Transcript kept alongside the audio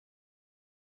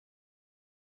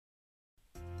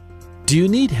Do you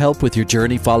need help with your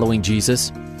journey following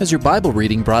Jesus? Has your Bible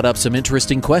reading brought up some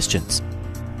interesting questions?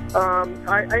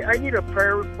 I need a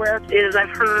prayer request. Is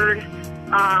I've heard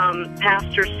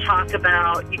pastors talk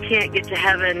about you can't get to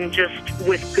heaven just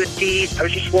with good deeds. I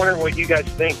was just wondering what you guys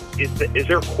think. Is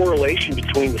there a correlation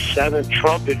between the seventh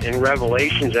trumpet in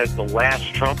Revelations as the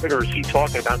last trumpet, or is he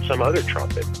talking about some other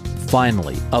trumpet?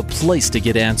 Finally, a place to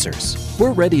get answers.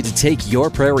 We're ready to take your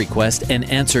prayer request and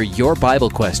answer your Bible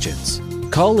questions.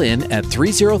 Call in at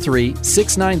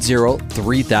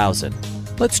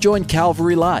 303-690-3000. Let's join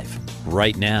Calvary Live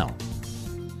right now.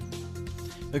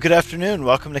 Well, good afternoon.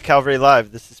 Welcome to Calvary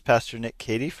Live. This is Pastor Nick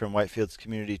Cady from Whitefields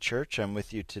Community Church. I'm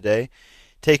with you today,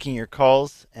 taking your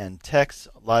calls and texts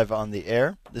live on the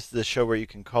air. This is a show where you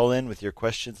can call in with your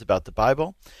questions about the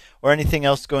Bible or anything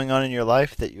else going on in your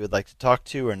life that you would like to talk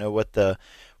to or know what the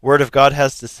Word of God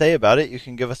has to say about it. You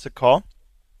can give us a call.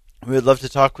 We would love to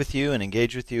talk with you and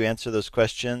engage with you, answer those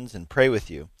questions, and pray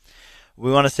with you.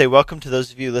 We want to say welcome to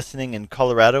those of you listening in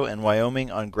Colorado and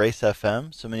Wyoming on Grace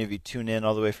FM. So many of you tune in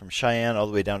all the way from Cheyenne all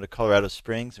the way down to Colorado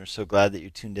Springs. We're so glad that you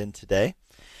tuned in today.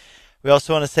 We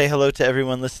also want to say hello to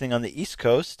everyone listening on the East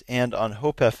Coast and on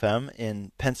Hope FM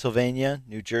in Pennsylvania,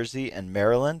 New Jersey, and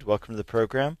Maryland. Welcome to the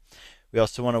program. We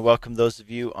also want to welcome those of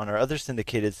you on our other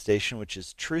syndicated station, which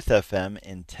is Truth FM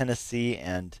in Tennessee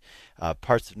and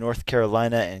parts of North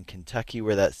Carolina and Kentucky,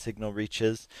 where that signal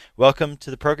reaches. Welcome to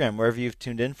the program, wherever you've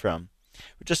tuned in from.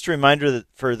 Just a reminder that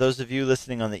for those of you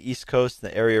listening on the East Coast,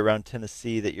 the area around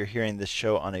Tennessee, that you're hearing this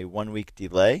show on a 1-week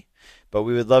delay. But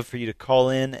we would love for you to call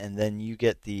in, and then you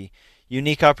get the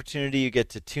unique opportunity. You get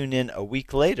to tune in a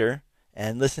week later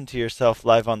and listen to yourself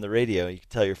live on the radio. You can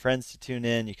tell your friends to tune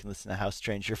in. You can listen to how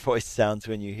strange your voice sounds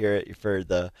when you hear it for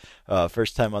the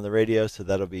first time on the radio, so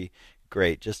that'll be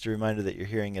great. Just a reminder that you're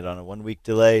hearing it on a 1-week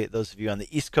delay. Those of you on the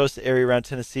East Coast area around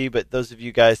Tennessee, but those of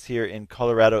you guys here in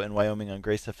Colorado and Wyoming on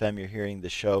Grace FM, you're hearing the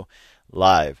show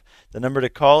live. The number to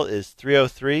call is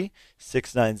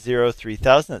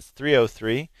 303-690-3000. That's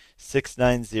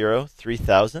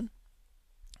 303-690-3000.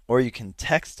 Or you can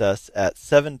text us at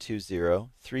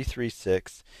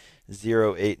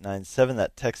 720-336-0897.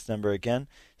 That text number again,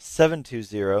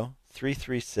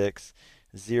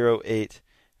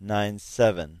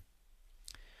 720-336-0897.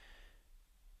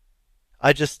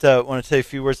 I just want to say a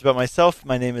few words about myself.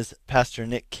 My name is Pastor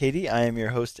Nick Cady. I am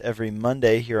your host every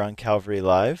Monday here on Calvary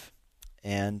Live.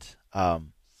 And I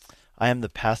am the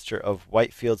pastor of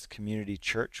Whitefields Community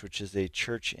Church, which is a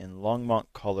church in Longmont,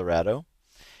 Colorado.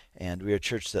 And we are a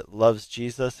church that loves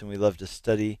Jesus, and we love to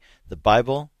study the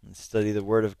Bible and study the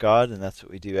Word of God, and that's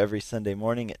what we do every Sunday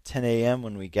morning at 10 a.m.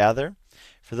 when we gather.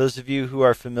 For those of you who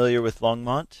are familiar with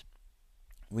Longmont,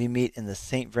 we meet in the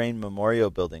St. Vrain Memorial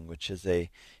Building, which is a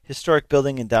historic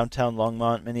building in downtown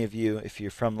Longmont. Many of you, if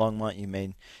you're from Longmont, you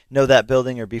may know that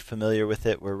building or be familiar with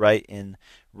it. We're right in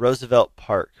Roosevelt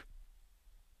Park.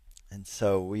 And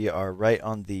so we are right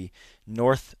on the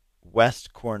northwest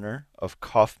corner of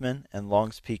Kaufman and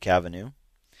Longs Peak Avenue.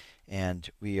 And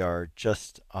we are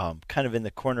just kind of in the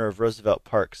corner of Roosevelt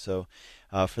Park. So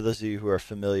for those of you who are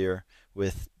familiar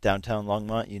with downtown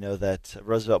Longmont, you know that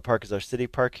Roosevelt Park is our city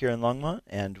park here in Longmont,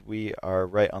 and we are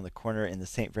right on the corner in the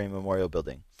St. Vrain Memorial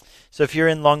Building. So if you're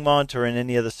in Longmont or in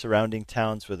any of the surrounding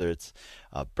towns, whether it's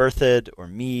Berthoud or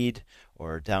Meade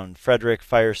or down Frederick,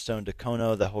 Firestone,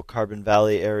 Dacono, the whole Carbon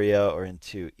Valley area, or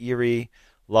into Erie,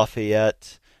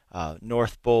 Lafayette,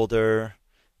 North Boulder,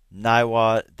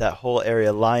 Niwot, that whole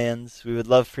area, Lyons, we would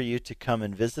love for you to come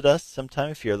and visit us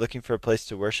sometime. If you're looking for a place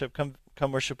to worship, come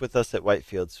worship with us at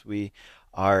Whitefields. We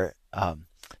are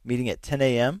meeting at 10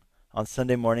 a.m. on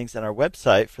Sunday mornings, and our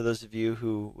website, for those of you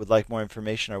who would like more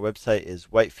information, our website is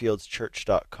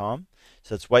whitefieldschurch.com.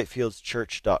 So it's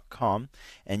whitefieldschurch.com,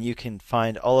 and you can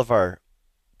find all of our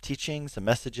teachings and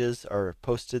messages are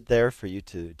posted there for you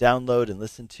to download and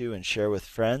listen to and share with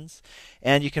friends.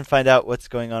 And you can find out what's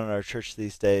going on in our church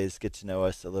these days, get to know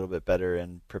us a little bit better,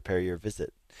 and prepare your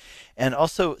visit. And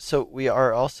also, so we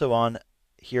are also on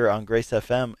here on Grace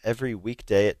FM every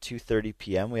weekday at 2:30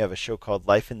 p.m. We have a show called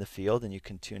Life in the Field, and you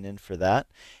can tune in for that.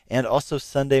 And also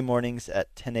Sunday mornings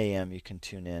at 10 a.m. you can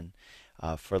tune in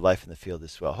for Life in the Field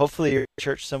as well. Hopefully you're at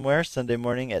church somewhere Sunday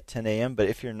morning at 10 a.m., but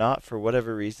if you're not, for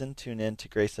whatever reason, tune in to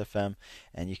Grace FM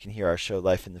and you can hear our show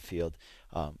Life in the Field.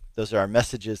 Those are our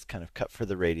messages kind of cut for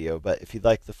the radio, but if you'd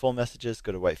like the full messages,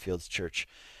 go to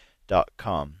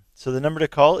whitefieldschurch.com. So the number to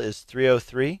call is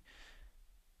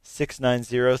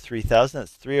 303-690-3000.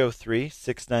 That's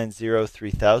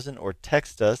 303-690-3000, or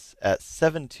text us at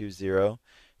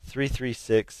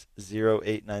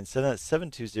 720-336-0897. That's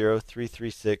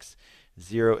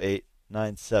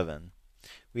 720-336-0897.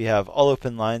 We have all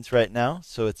open lines right now,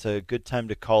 so it's a good time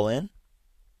to call in.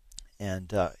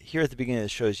 And here at the beginning of the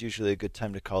show is usually a good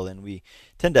time to call in. We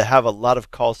tend to have a lot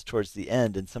of calls towards the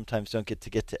end and sometimes don't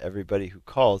get to everybody who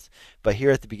calls. But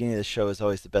here at the beginning of the show is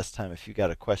always the best time. If you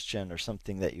got a question or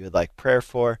something that you would like prayer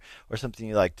for or something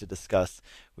you'd like to discuss,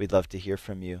 we'd love to hear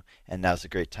from you. And now's a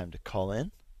great time to call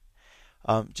in.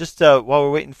 Just while we're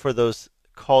waiting for those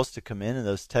calls to come in and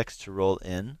those texts to roll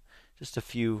in, just a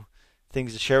few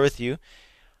things to share with you.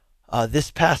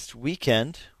 This past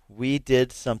weekend, we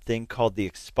did something called the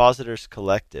Expositors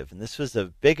Collective. And this was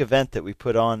a big event that we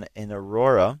put on in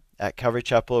Aurora, at Calvary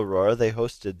Chapel Aurora. They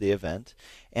hosted the event.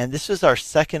 And this was our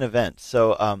second event.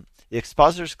 So the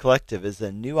Expositors Collective is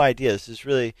a new idea.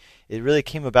 It really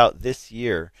came about this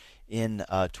year in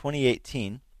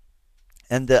 2018.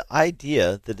 And the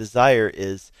idea, the desire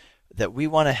is that we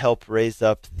want to help raise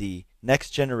up the next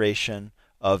generation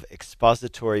of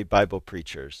expository Bible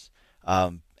preachers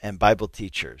and Bible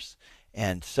teachers.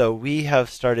 And so we have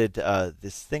started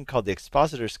this thing called the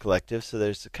Expositors Collective. So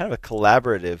there's kind of a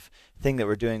collaborative thing that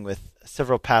we're doing with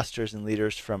several pastors and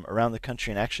leaders from around the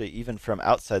country and actually even from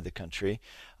outside the country.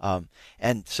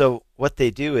 And so what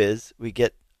they do is we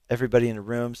get everybody in a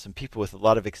room, some people with a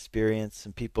lot of experience,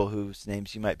 some people whose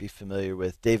names you might be familiar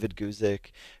with. David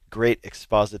Guzik, great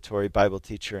expository Bible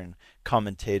teacher and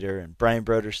commentator, and Brian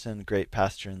Broderson, great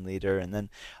pastor and leader, and then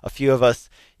a few of us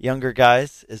younger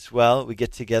guys as well. We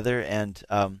get together and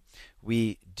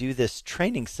we do this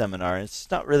training seminar. It's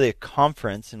not really a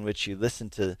conference in which you listen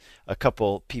to a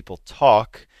couple people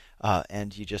talk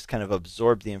and you just kind of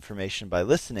absorb the information by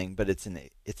listening, but it's an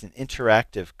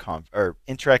interactive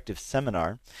interactive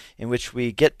seminar in which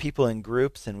we get people in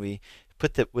groups and we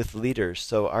put that with leaders.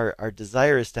 So our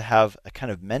desire is to have a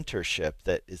kind of mentorship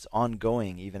that is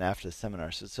ongoing even after the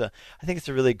seminar. So I think it's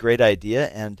a really great idea.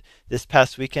 And this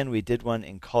past weekend we did one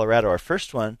in Colorado. Our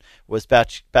first one was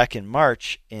back in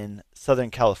March in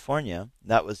Southern California.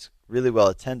 That was really well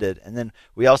attended. And then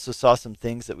we also saw some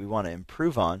things that we want to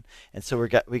improve on. And so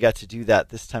we got to do that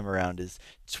this time around, is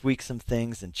tweak some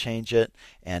things and change it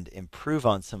and improve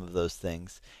on some of those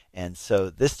things. And so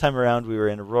this time around we were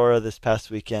in Aurora this past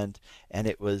weekend, and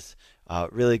it was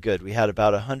really good. We had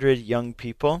about 100 young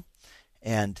people,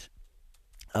 and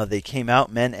they came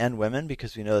out, men and women,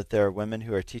 because we know that there are women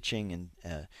who are teaching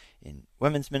in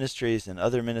women's ministries and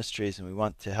other ministries, and we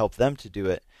want to help them to do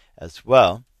it as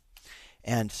well.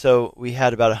 And so we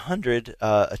had about 100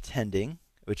 attending,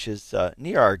 which is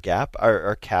near our gap,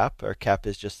 our cap. Our cap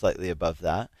is just slightly above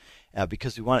that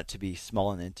because we want it to be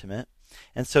small and intimate.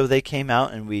 And so they came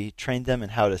out and we trained them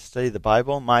in how to study the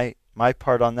Bible. My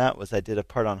part on that was I did a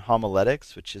part on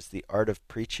homiletics, which is the art of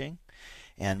preaching.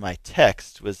 And my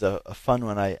text was a fun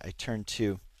one. I turned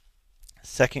to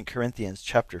 2 Corinthians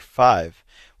chapter 5,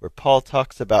 where Paul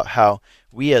talks about how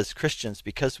we as Christians,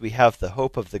 because we have the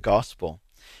hope of the gospel,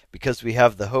 because we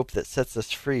have the hope that sets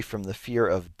us free from the fear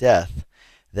of death,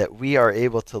 that we are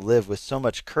able to live with so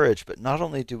much courage. But not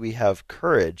only do we have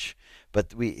courage,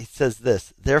 but it says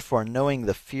this, therefore, knowing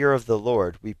the fear of the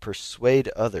Lord, we persuade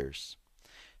others.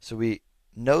 So we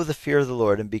know the fear of the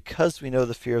Lord, and because we know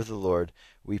the fear of the Lord,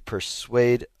 we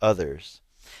persuade others.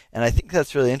 And I think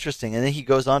that's really interesting. And then he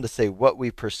goes on to say what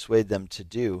we persuade them to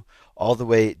do, all the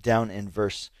way down in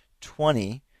verse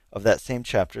 20 of that same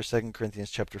chapter, 2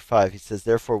 Corinthians chapter 5. He says,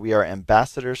 therefore we are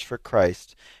ambassadors for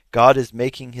Christ. God is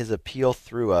making his appeal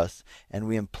through us, and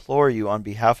we implore you on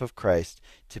behalf of Christ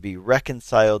to be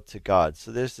reconciled to God.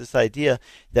 So there's this idea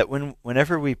that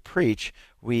whenever we preach,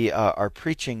 we are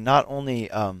preaching not only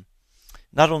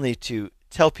to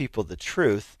tell people the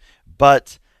truth,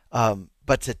 but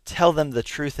to tell them the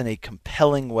truth in a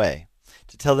compelling way,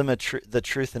 to tell them the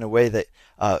truth in a way that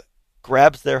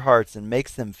grabs their hearts and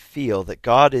makes them feel that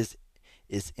God is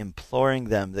imploring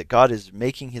them, that God is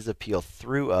making his appeal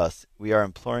through us. We are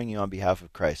imploring you on behalf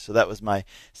of Christ. So that was my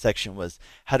section, was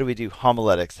how do we do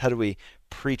homiletics? How do we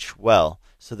preach well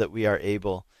so that we are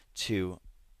able to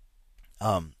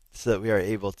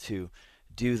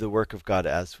do the work of God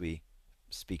as we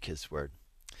speak his word.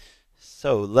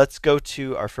 So let's go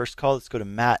to our first call. Let's go to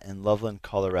Matt in Loveland,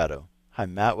 Colorado. Hi,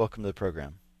 Matt. Welcome to the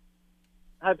program.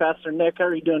 Hi, Pastor Nick. How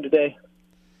are you doing today?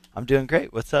 I'm doing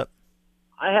great. What's up?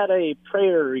 I had a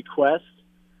prayer request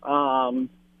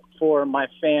for my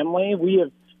family. We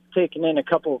have taken in a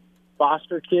couple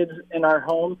foster kids in our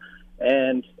home,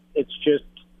 and it's just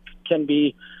can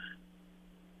be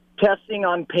testing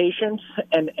on patience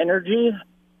and energy.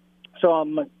 So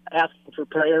I'm asking for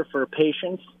prayer for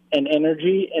patience and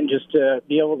energy, and just to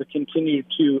be able to continue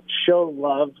to show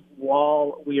love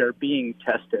while we are being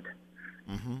tested.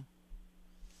 Mm-hmm.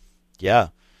 Yeah,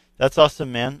 That's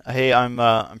awesome, man. Hey, I'm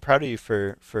proud of you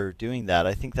for doing that.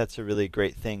 I think that's a really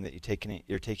great thing that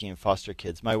you're taking in foster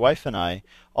kids. My wife and I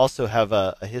also have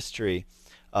a history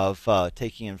of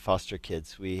taking in foster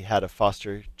kids. We had a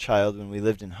foster child when we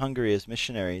lived in Hungary as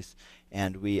missionaries,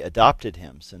 and we adopted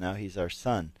him. So now he's our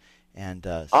son. And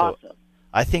Awesome.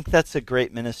 I think that's a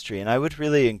great ministry, and I would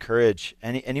really encourage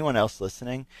anyone else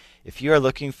listening, if you are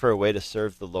looking for a way to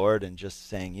serve the Lord and just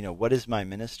saying, what is my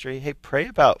ministry? Hey, pray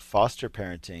about foster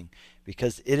parenting,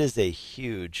 because it is a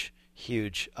huge,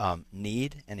 huge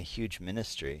need and a huge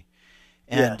ministry.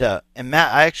 And Yeah. and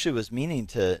Matt, I actually was meaning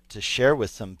to share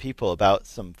with some people about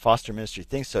some foster ministry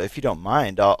things. So if you don't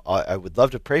mind, I would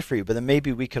love to pray for you. But then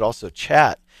maybe we could also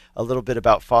chat a little bit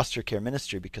about foster care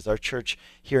ministry, because our church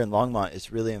here in Longmont is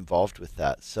really involved with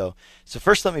that. So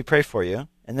first, let me pray for you,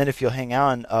 and then if you'll hang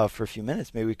on for a few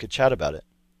minutes, maybe we could chat about it.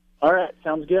 All right.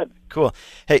 Sounds good. Cool.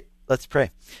 Hey, let's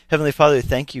pray. Heavenly Father,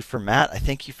 thank you for Matt. I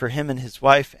thank you for him and his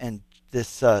wife, and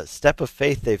this step of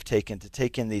faith they've taken to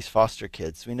take in these foster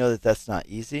kids. We know that that's not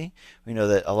easy. We know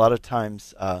that a lot of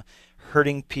times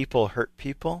hurting people hurt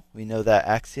people. We know that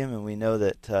axiom, and we know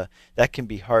that that can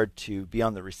be hard to be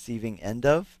on the receiving end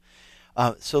of.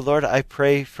 So Lord, I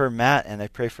pray for Matt, and I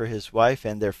pray for his wife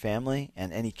and their family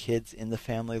and any kids in the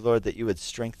family, Lord, that you would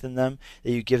strengthen them,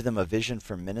 that you give them a vision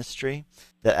for ministry,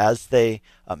 that as they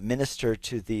minister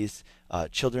to these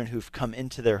children who've come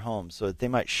into their homes, so that they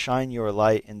might shine your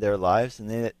light in their lives, and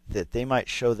that they might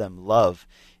show them love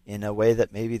in a way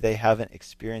that maybe they haven't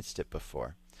experienced it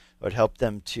before. Lord, help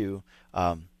them to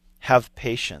have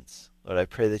patience. Lord, I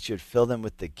pray that you would fill them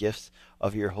with the gifts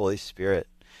of your Holy Spirit.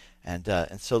 And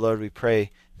so, Lord, we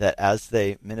pray that as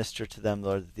they minister to them,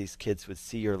 Lord, that these kids would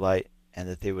see your light and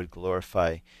that they would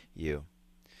glorify you.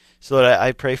 So, Lord,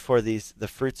 I pray for the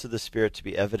fruits of the Spirit to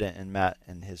be evident in Matt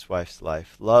and his wife's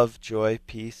life. Love, joy,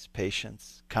 peace,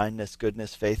 patience, kindness,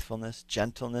 goodness, faithfulness,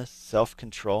 gentleness,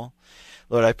 self-control.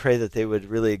 Lord, I pray that they would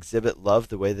really exhibit love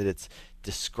the way that it's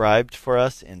described for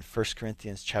us in 1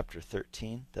 Corinthians chapter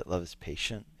 13, that love is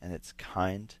patient and it's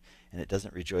kind and it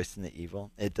doesn't rejoice in the evil.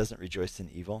 It doesn't rejoice in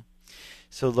evil.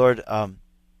 So, Lord, we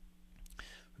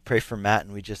pray for Matt,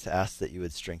 and we just ask that you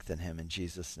would strengthen him in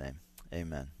Jesus' name.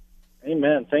 Amen.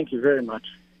 Amen. Thank you very much.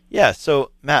 Yeah,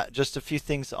 so Matt, just a few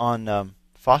things on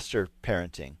foster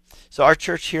parenting. So our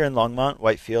church here in Longmont,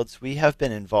 Whitefields, we have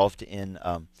been involved in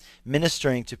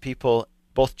ministering to people,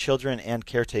 both children and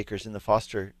caretakers in the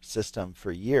foster system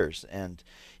for years. And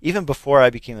even before I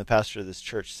became the pastor of this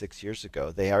church 6 years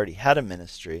ago, they already had a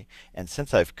ministry. And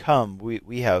since I've come,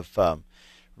 we have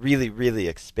really, really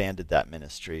expanded that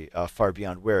ministry far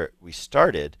beyond where we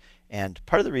started. And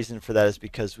part of the reason for that is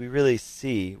because we really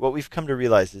see, what we've come to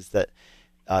realize is that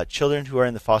children who are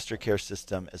in the foster care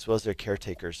system, as well as their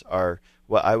caretakers, are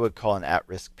what I would call an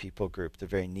at-risk people group, the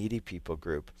very needy people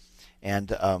group.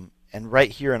 And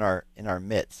right here in our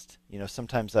midst,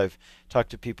 sometimes I've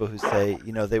talked to people who say,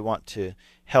 they want to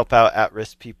help out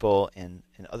at-risk people in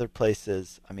other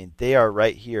places. I mean, they are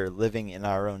right here living in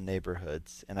our own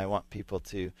neighborhoods, and I want people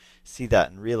to see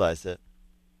that and realize it.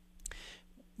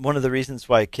 One of the reasons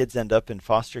why kids end up in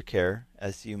foster care,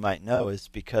 as you might know, is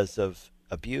because of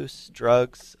abuse,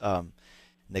 drugs,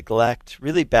 neglect,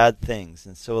 really bad things.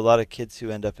 And so a lot of kids who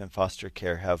end up in foster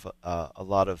care have a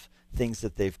lot of things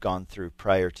that they've gone through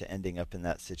prior to ending up in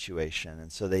that situation.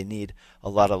 And so they need a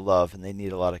lot of love, and they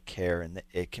need a lot of care. And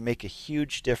it can make a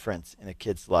huge difference in a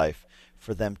kid's life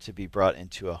for them to be brought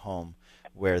into a home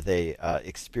where they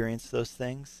experience those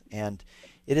things. And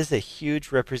it is a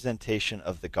huge representation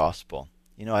of the gospel.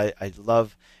 I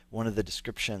love one of the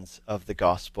descriptions of the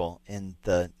gospel in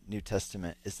the New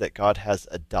Testament is that God has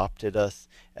adopted us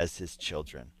as his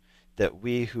children, that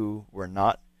we who were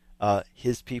not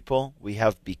his people, we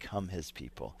have become his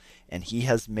people, and he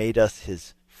has made us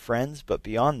his friends, but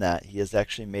beyond that, he has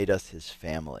actually made us his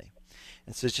family.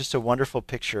 And so it's just a wonderful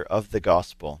picture of the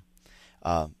gospel,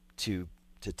 to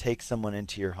take someone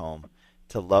into your home,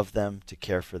 to love them, to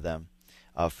care for them,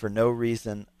 for no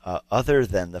reason other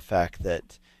than the fact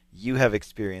that you have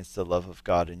experienced the love of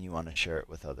God and you want to share it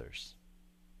with others.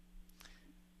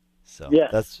 So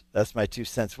Yes. that's my 2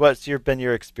 cents. What's been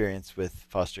your experience with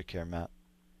foster care, Matt?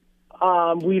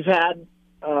 We've had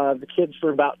the kids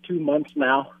for about 2 months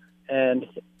now, and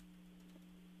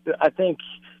I think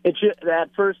at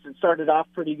first it started off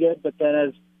pretty good, but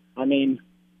then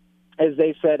as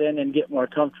they set in and get more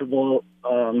comfortable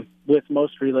with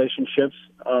most relationships,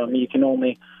 you can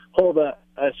only hold a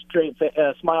straight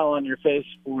smile on your face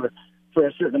for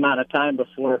a certain amount of time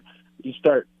before you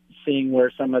start seeing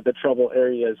where some of the trouble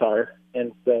areas are.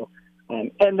 And so,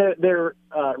 and they're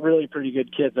really pretty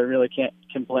good kids. I really can't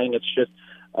complain. It's just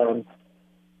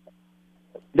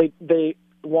they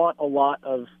want a lot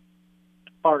of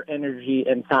our energy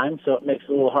and time, so it makes it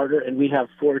a little harder. And we have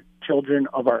 4 children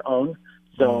of our own,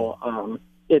 so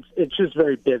it's just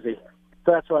very busy.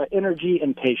 So that's why energy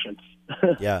and patience.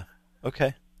 Yeah.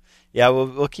 Okay. Yeah,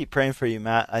 we'll keep praying for you,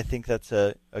 Matt. I think that's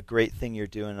a great thing you're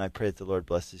doing, and I pray that the Lord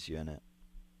blesses you in it.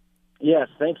 Yes,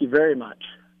 thank you very much.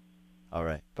 All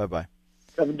right. Bye-bye.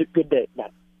 Have a good day. Bye.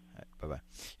 All right, bye-bye.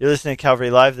 You're listening to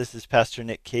Calvary Live. This is Pastor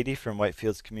Nick Cady from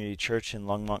Whitefields Community Church in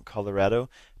Longmont, Colorado,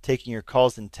 taking your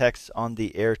calls and texts on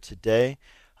the air today.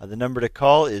 The number to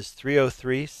call is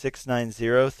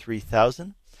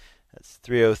 303-690-3000. That's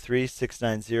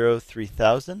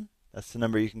 303-690-3000. That's the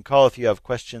number you can call if you have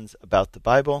questions about the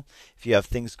Bible, if you have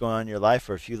things going on in your life,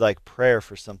 or if you like prayer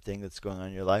for something that's going on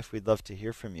in your life. We'd love to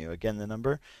hear from you. Again, the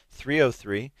number,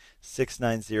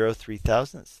 303-690-3000.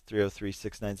 That's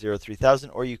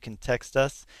 303-690-3000. Or you can text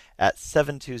us at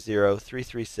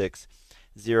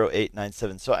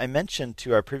 720-336-0897. So I mentioned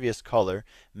to our previous caller,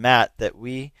 Matt, that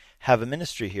we have a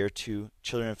ministry here to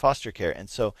children in foster care. And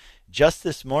so just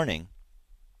this morning,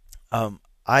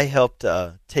 I helped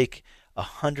take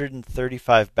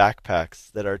 135 backpacks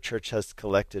that our church has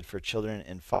collected for children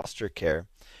in foster care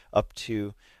up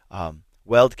to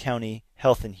Weld County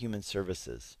Health and Human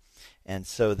Services. And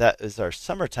so that is our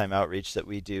summertime outreach that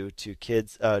we do to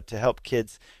kids, to help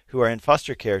kids who are in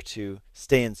foster care to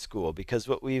stay in school. Because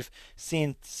what we've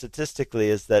seen statistically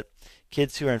is that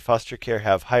kids who are in foster care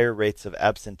have higher rates of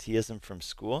absenteeism from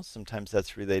school. Sometimes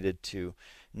that's related to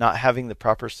not having the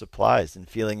proper supplies and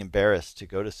feeling embarrassed to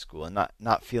go to school, and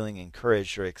not feeling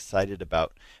encouraged or excited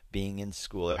about being in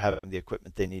school or having the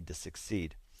equipment they need to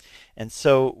succeed. And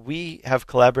so we have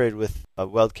collaborated with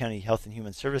Weld County Health and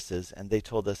Human Services, and they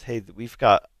told us, hey, we've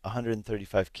got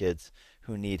 135 kids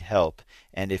who need help,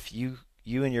 and if you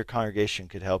and your congregation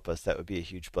could help us, that would be a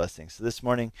huge blessing. So this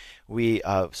morning, we've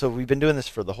been doing this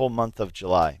for the whole month of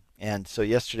July. And so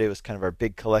yesterday was kind of our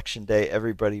big collection day.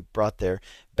 Everybody brought their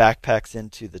backpacks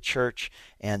into the church.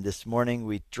 And this morning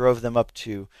we drove them up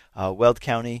to Weld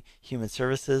County Human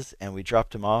Services, and we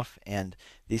dropped them off. And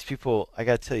these people, I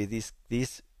got to tell you, these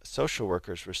social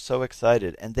workers were so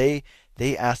excited. And they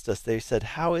asked us, they said,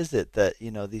 how is it that,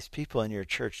 these people in your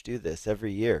church do this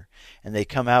every year? And they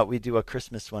come out. We do a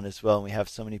Christmas one as well, and we have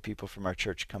so many people from our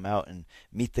church come out and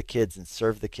meet the kids and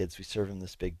serve the kids. We serve them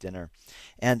this big dinner.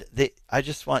 And I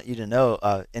just want you to know,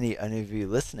 any of you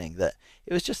listening, that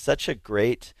it was just such a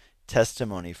great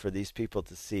testimony for these people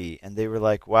to see. And they were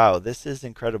like, wow, this is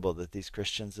incredible that these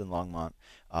Christians in Longmont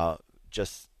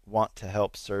just want to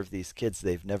help serve these kids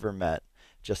they've never met,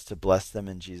 just to bless them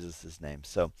in Jesus' name.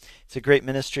 So it's a great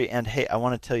ministry. And hey, I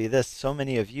want to tell you this. So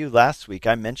many of you last week,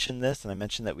 I mentioned this, and I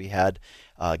mentioned that we had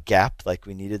a gap, like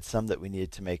we needed some that we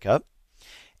needed to make up.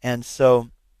 And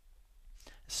so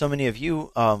many of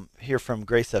you here from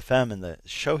Grace FM and the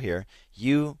show here,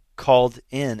 you called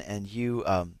in and you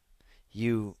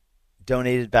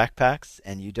donated backpacks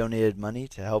and you donated money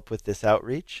to help with this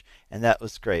outreach, and that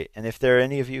was great. And if there are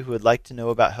any of you who would like to know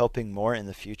about helping more in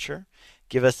the future,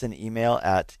 give us an email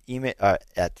at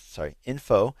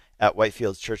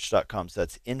info@whitefieldschurch.com. So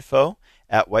that's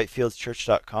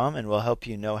info@whitefieldschurch.com, and we'll help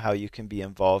you know how you can be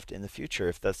involved in the future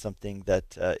if that's something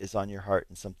that is on your heart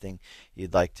and something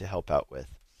you'd like to help out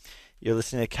with. You're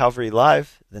listening to Calvary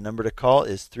Live. The number to call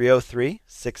is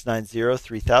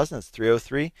 303-690-3000. That's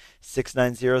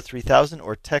 303-690-3000,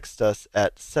 or text us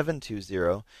at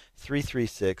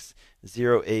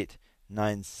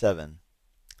 720-336-0897.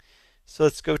 So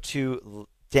let's go to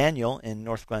Daniel in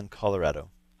North Glen, Colorado.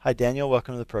 Hi, Daniel.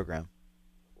 Welcome to the program.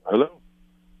 Hello.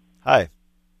 Hi.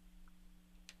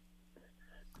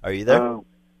 Are you there?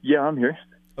 Yeah, I'm here.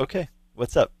 Okay.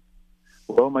 What's up?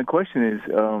 Well, my question is,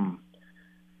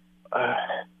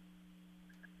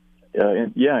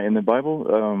 in the Bible,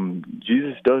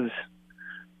 Jesus does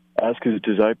ask his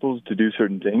disciples to do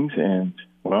certain things, and,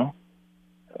 one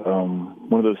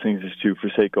of those things is to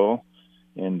forsake all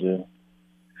and to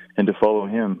follow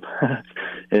him.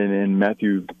 and in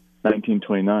Matthew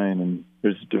 19:29, and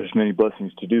there's many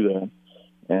blessings to do that.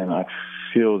 And I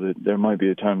feel that there might be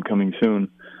a time coming soon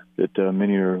that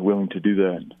many are willing to do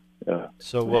that.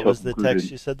 So what was the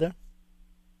text you said there?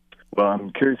 Well,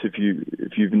 I'm curious if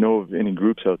you know of any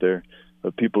groups out there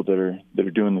of people that are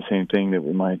doing the same thing, that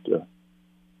we might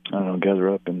gather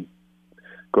up and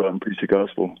go out and preach the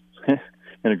gospel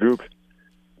in a group.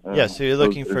 Yeah, so you're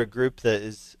looking for a group that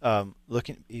is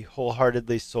looking to be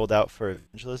wholeheartedly sold out for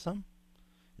evangelism?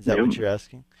 Is that what you're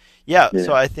asking? Yeah,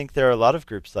 so I think there are a lot of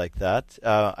groups like that.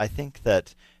 I think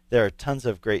that there are tons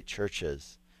of great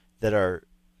churches that are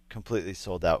completely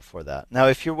sold out for that. Now,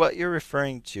 if what you're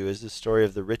referring to is the story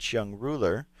of the rich young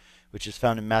ruler, which is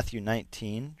found in Matthew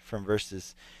 19 from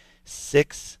verses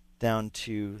 6 down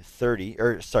to 30,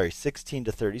 16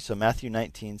 to 30. So Matthew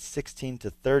 19, 16 to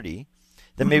 30.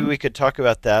 Then maybe we could talk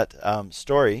about that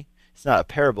story. It's not a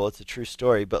parable, it's a true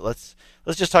story, but let's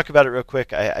just talk about it real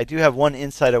quick. I do have one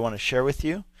insight I want to share with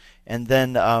you, and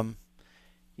then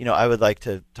I would like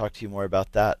to talk to you more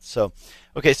about that. So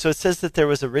it says that there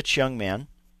was a rich young man,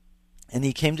 and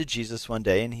he came to Jesus one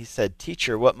day, and he said,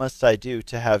 "Teacher, what must I do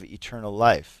to have eternal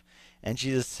life?" And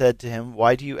Jesus said to him,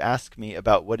 "Why do you ask me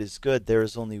about what is good? There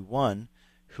is only one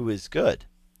who is good."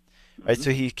 Right?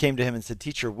 So he came to him and said,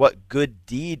 "Teacher, what good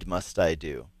deed must I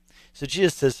do?" So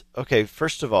Jesus says, okay,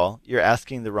 first of all, you're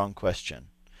asking the wrong question.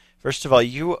 First of all,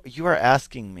 you are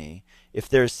asking me if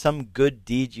there's some good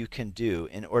deed you can do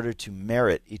in order to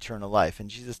merit eternal life. And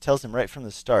Jesus tells him right from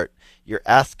the start, you're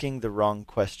asking the wrong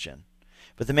question.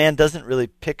 But the man doesn't really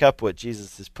pick up what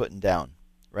Jesus is putting down,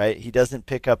 right? He doesn't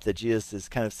pick up that Jesus is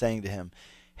kind of saying to him,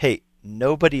 hey,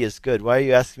 nobody is good. Why are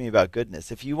you asking me about goodness?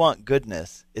 If you want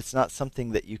goodness, it's not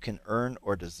something that you can earn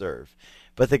or deserve.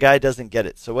 But the guy doesn't get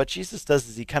it. So what Jesus does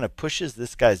is he kind of pushes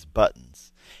this guy's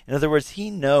buttons. In other words, he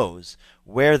knows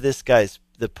where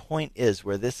the point is,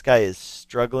 where this guy is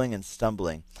struggling and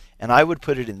stumbling. And I would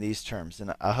put it in these terms,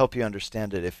 and I'll help you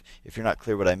understand it if you're not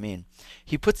clear what I mean.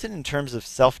 He puts it in terms of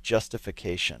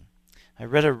self-justification. I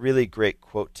read a really great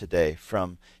quote today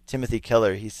from Timothy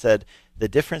Keller. He said, the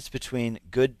difference between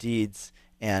good deeds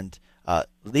and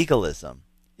legalism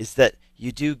is that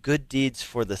you do good deeds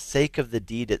for the sake of the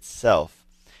deed itself,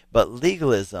 but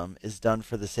legalism is done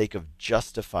for the sake of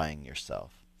justifying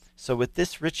yourself. So with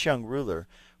this rich young ruler,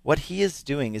 what he is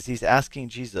doing is he's asking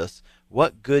Jesus,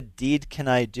 what good deed can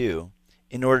I do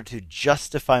in order to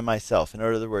justify myself? In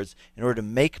other words, in order to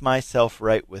make myself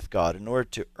right with God, in order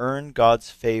to earn God's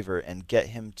favor and get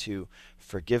him to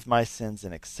forgive my sins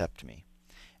and accept me.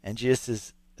 And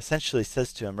Jesus essentially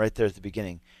says to him right there at the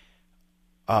beginning,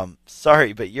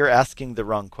 sorry, but you're asking the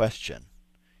wrong question.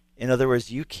 In other words,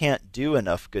 you can't do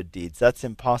enough good deeds. That's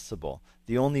impossible.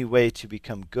 The only way to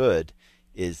become good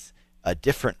is a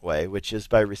different way, which is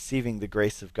by receiving the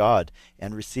grace of God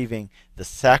and receiving the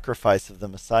sacrifice of the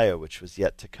Messiah, which was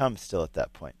yet to come still at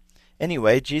that point.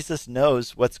 Anyway, Jesus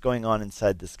knows what's going on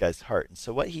inside this guy's heart. And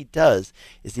so what he does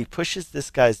is he pushes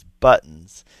this guy's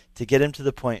buttons to get him to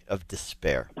the point of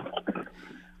despair.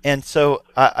 And so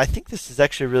I think this is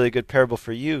actually a really good parable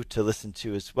for you to listen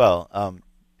to as well.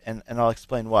 And I'll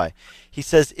explain why. He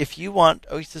says,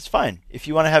 fine. If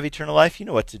you want to have eternal life, you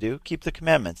know what to do. Keep the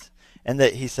commandments. And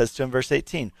that he says to him, verse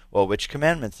 18, well, which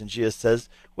commandments? And Jesus says,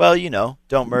 well,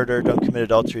 don't murder, don't commit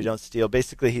adultery, don't steal.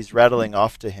 Basically, he's rattling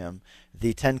off to him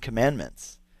the 10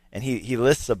 commandments. And he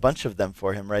lists a bunch of them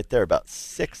for him right there, about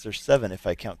 6 or 7 if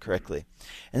I count correctly.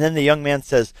 And then the young man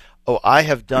says, oh, I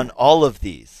have done all of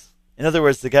these. In other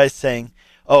words, the guy's saying,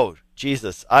 oh,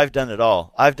 Jesus, I've done it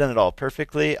all. I've done it all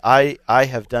perfectly. I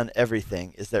have done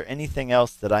everything. Is there anything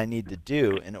else that I need to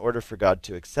do in order for God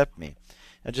to accept me?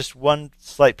 Now, just one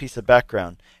slight piece of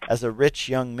background. As a rich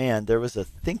young man, there was a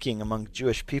thinking among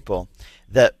Jewish people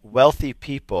that wealthy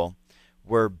people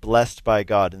were blessed by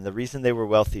God. And the reason they were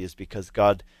wealthy is because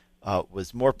God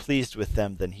was more pleased with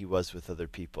them than he was with other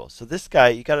people. So this guy,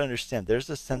 you got to understand, there's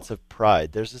a sense of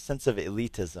pride. There's a sense of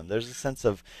elitism. There's a sense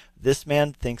of this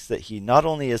man thinks that he not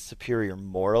only is superior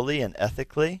morally and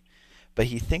ethically, but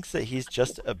he thinks that he's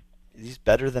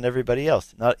better than everybody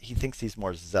else. He thinks he's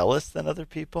more zealous than other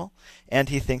people, and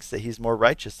he thinks that he's more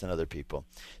righteous than other people.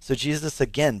 So Jesus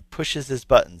again pushes his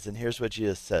buttons, and here's what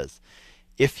Jesus says.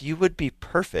 If you would be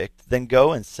perfect, then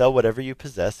go and sell whatever you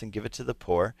possess and give it to the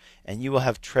poor, and you will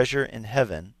have treasure in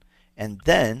heaven, and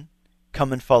then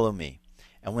come and follow me.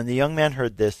 And when the young man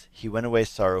heard this, he went away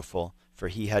sorrowful, for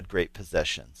he had great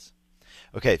possessions.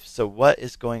 Okay, so what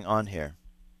is going on here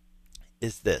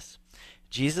is this.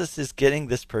 Jesus is getting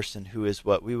this person who is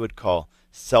what we would call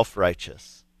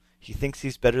self-righteous. He thinks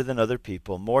he's better than other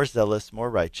people, more zealous, more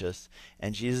righteous,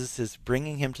 and Jesus is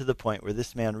bringing him to the point where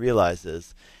this man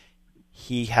realizes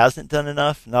he hasn't done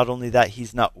enough. Not only that,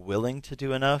 he's not willing to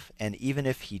do enough, and even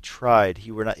if he tried,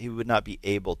 he would not be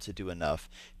able to do enough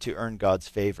to earn God's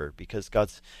favor, because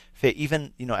God's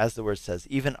even, as the word says,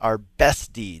 even our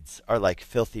best deeds are like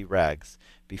filthy rags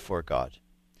before God.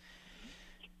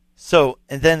 So,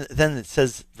 and then it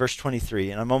says, verse 23,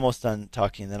 and I'm almost done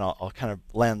talking, and then I'll kind of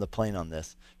land the plane on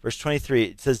this. Verse 23,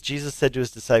 it says, Jesus said to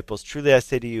his disciples, truly I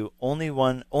say to you, only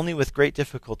with great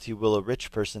difficulty will a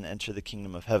rich person enter the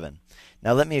kingdom of heaven.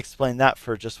 Now let me explain that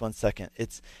for just 1 second.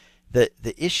 It's the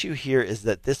issue here is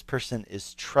that this person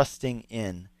is trusting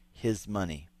in his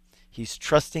money. He's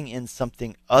trusting in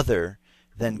something other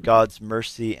than God's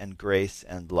mercy and grace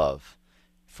and love.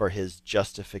 for his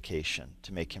justification,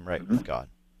 to make him right with God.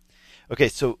 Okay,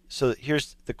 so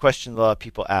here's the question a lot of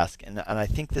people ask, and I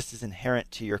think this is inherent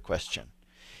to your question.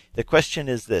 The question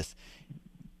is this: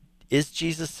 is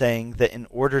Jesus saying that in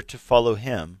order to follow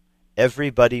him,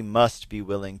 everybody must be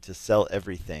willing to sell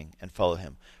everything and follow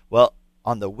him? Well,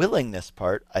 on the willingness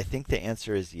part, I think the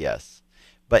answer is yes.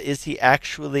 But is he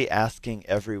actually asking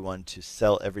everyone to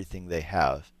sell everything they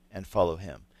have and follow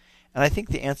him? And I think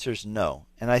the answer is no.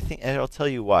 And I'll tell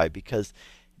you why. Because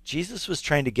Jesus was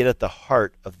trying to get at the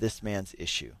heart of this man's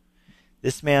issue.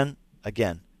 This man,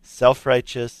 again,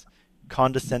 self-righteous,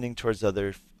 condescending towards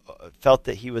others, felt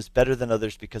that he was better than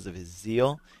others because of his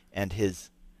zeal and his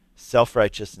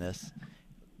self-righteousness,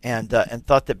 and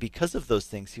thought that because of those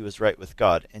things he was right with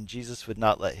God, and Jesus would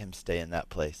not let him stay in that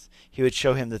place. He would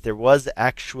show him that there was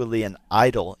actually an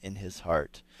idol in his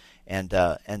heart, and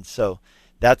so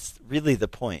that's really the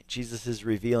point. Jesus is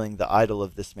revealing the idol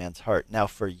of this man's heart. Now,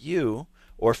 for you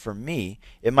or for me,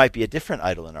 it might be a different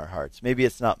idol in our hearts. Maybe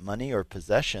it's not money or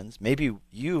possessions. Maybe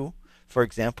you, for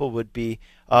example, would be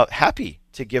happy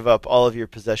to give up all of your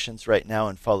possessions right now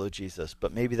and follow Jesus.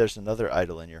 But maybe there's another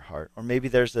idol in your heart. Or maybe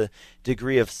there's a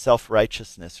degree of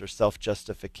self-righteousness or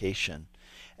self-justification.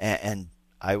 And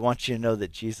I want you to know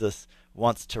that Jesus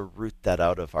wants to root that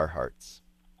out of our hearts.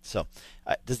 So,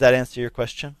 does that answer your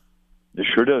question? It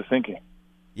sure does. Thank you.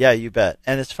 Yeah, you bet.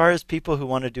 And as far as people who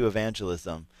want to do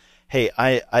evangelism, hey,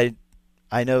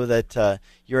 I know that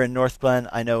you're in North Glen.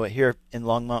 I know here in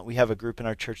Longmont we have a group in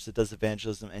our church that does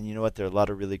evangelism, and you know what? There are a lot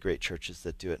of really great churches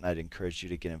that do it, and I'd encourage you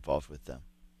to get involved with them.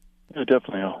 Yeah,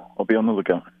 definitely. I'll be on the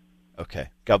lookout. Okay.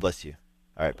 God bless you.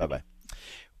 All right. Bye-bye.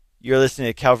 You're listening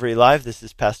to Calvary Live. This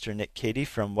is Pastor Nick Cady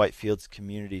from Whitefields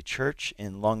Community Church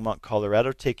in Longmont,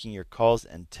 Colorado, taking your calls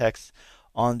and texts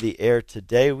on the air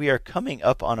today. We are coming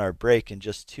up on our break in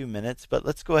just 2 minutes, but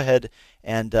let's go ahead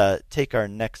and take our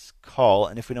next call,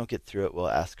 and if we don't get through it, we'll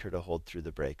ask her to hold through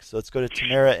the break. So let's go to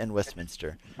Tamara in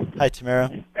Westminster. Hi,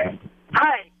 Tamara.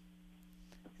 Hi.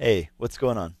 Hey, what's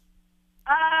going on?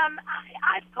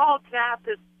 I've called to have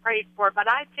this prayed for, but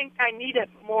I think I need it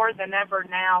more than ever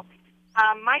now.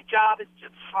 My job is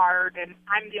just hard, and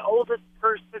I'm the oldest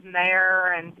person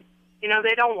there, and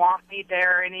they don't want me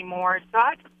there anymore. So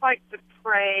I'd just like to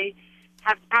pray,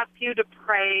 ask you to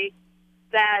pray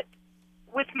that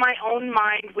with my own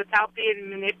mind, without being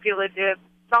manipulative,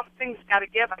 something's got to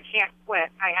give. I can't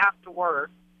quit. I have to work.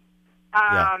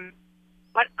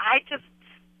 But I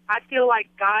feel like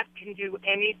God can do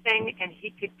anything, and he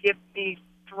could give me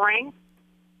strength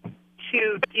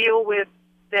to deal with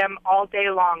them all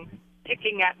day long,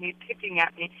 picking at me.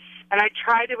 And I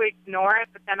try to ignore it,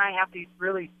 but then I have these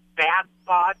really bad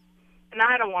thoughts, and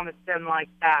I don't want to sin like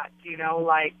that,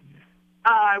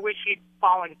 I wish he'd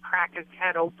fall and crack his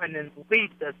head open and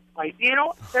leave this place.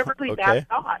 They're really Okay. bad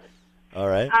thoughts. All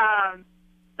right.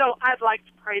 So I'd like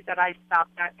to pray that I stop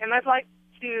that, and I'd like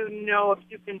to know if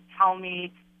you can tell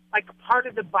me, a part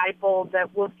of the Bible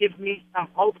that will give me some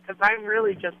hope, because I'm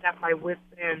really just at my wit's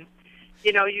end.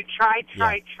 You try,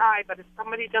 but if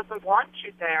somebody doesn't want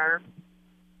you there,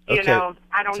 Okay. I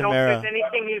don't know Tamara, if there's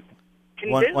anything you can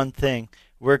do. One thing.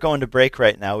 We're going to break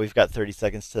right now. We've got 30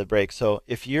 seconds to the break. So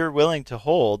if you're willing to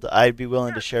hold, I'd be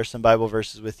willing to share some Bible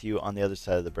verses with you on the other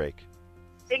side of the break.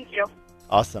 Thank you.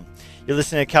 Awesome. You're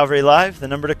listening to Calvary Live. The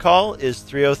number to call is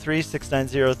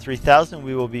 303-690-3000.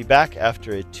 We will be back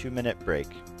after a 2-minute break.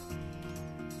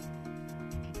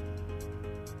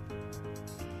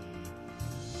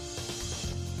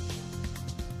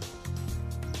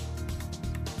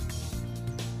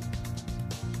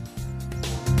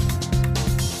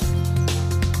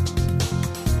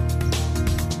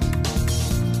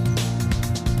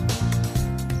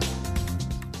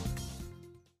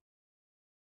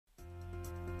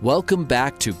 Welcome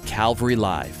back to Calvary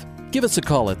Live. Give us a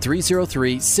call at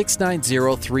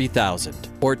 303-690-3000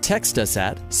 or text us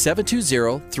at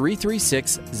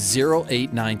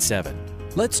 720-336-0897.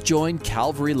 Let's join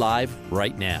Calvary Live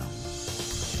right now.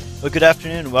 Well, good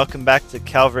afternoon and welcome back to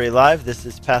Calvary Live. This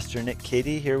is Pastor Nick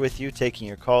Cady here with you, taking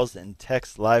your calls and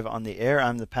texts live on the air.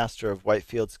 I'm the pastor of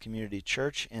Whitefields Community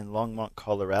Church in Longmont,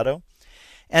 Colorado.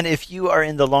 And if you are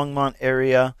in the Longmont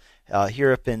area,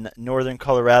 here up in northern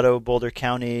Colorado, Boulder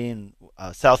County, and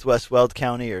southwest Weld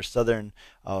County, or southern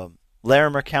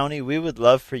Larimer County, we would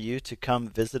love for you to come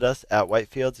visit us at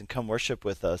Whitefields and come worship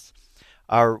with us.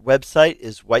 Our website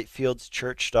is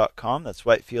whitefieldschurch.com. That's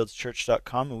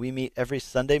whitefieldschurch.com, and we meet every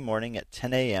Sunday morning at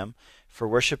 10 a.m. for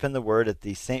worship in the Word at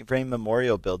the St. Vrain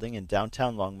Memorial Building in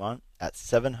downtown Longmont at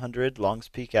 700 Longs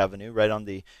Peak Avenue, right on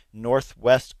the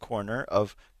northwest corner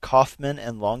of Kaufman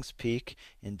and Longs Peak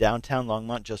in downtown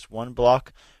Longmont, just one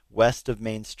block west of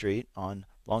Main Street on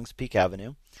Longs Peak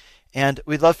Avenue. And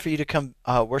we'd love for you to come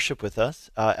worship with us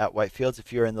at Whitefields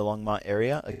if you're in the Longmont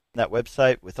area. Again, that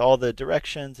website with all the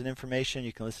directions and information,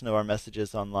 you can listen to our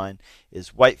messages online,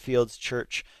 is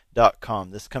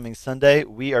whitefieldschurch.com. This coming Sunday,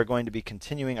 we are going to be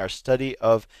continuing our study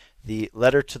of the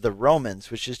letter to the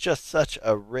Romans, which is just such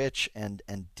a rich and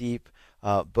deep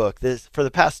book. For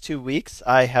the past 2 weeks,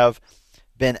 I have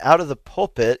been out of the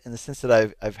pulpit in the sense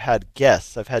that I've had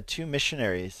guests. I've had 2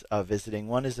 missionaries visiting.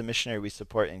 One is a missionary we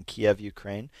support in Kiev,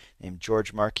 Ukraine, named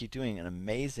George Markey, doing an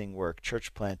amazing work,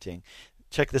 church planting.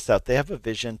 Check this out. They have a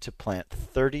vision to plant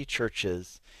 30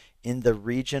 churches in the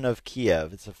region of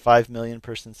Kiev. It's a 5 million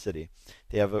person city.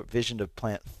 They have a vision to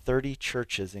plant 30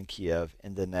 churches in Kiev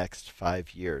in the next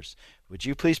 5 years. Would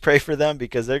you please pray for them?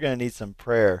 Because they're going to need some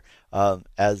prayer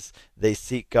as they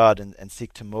seek God and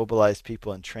seek to mobilize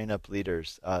people and train up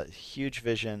leaders. Huge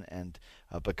vision,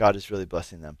 but God is really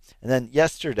blessing them. And then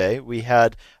yesterday we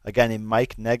had a guy named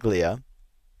Mike Neglia.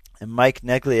 And Mike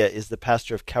Neglia is the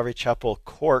pastor of Calvary Chapel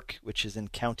Cork, which is in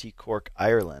County Cork,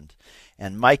 Ireland.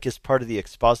 And Mike is part of the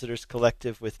Expositors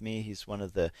Collective with me. He's one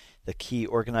of the key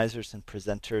organizers and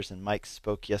presenters. And Mike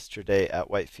spoke yesterday at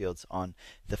Whitefields on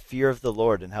the fear of the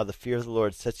Lord and how the fear of the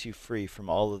Lord sets you free from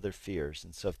all other fears.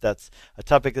 And so if that's a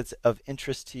topic that's of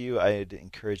interest to you, I'd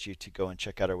encourage you to go and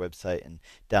check out our website and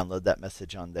download that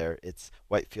message on there. It's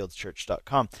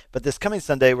whitefieldschurch.com. But this coming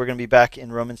Sunday, we're going to be back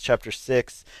in Romans chapter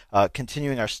 6,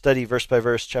 continuing our study verse by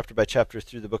verse, chapter by chapter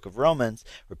through the book of Romans.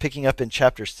 We're picking up in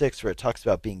chapter 6 where it talks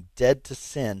about being dead to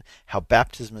sin, how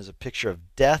baptism is a picture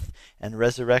of death and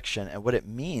resurrection, and what it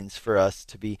means for us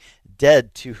to be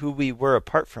dead to who we were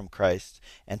apart from Christ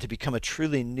and to become a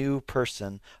truly new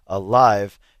person,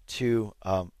 alive to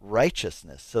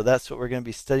righteousness. So that's what we're going to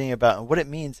be studying about and what it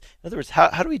means. In other words,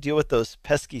 how do we deal with those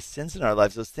pesky sins in our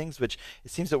lives, those things which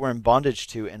it seems that we're in bondage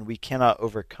to and we cannot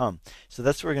overcome. So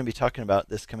that's what we're going to be talking about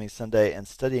this coming Sunday and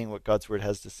studying what God's Word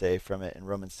has to say from it in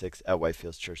Romans 6 at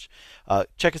Whitefields Church.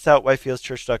 Check us out,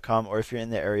 whitefieldschurch.com, or if you're in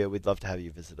the area, we'd love to have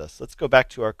you visit us. Let's go back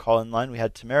to our call-in line. We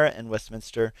had Tamara in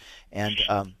Westminster, and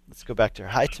let's go back to her.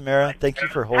 Hi, Tamara. Thank you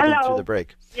for holding through the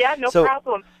break. Yeah, no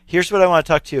problem. Here's what I want to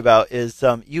talk to you about is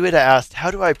you had asked,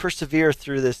 how do I persevere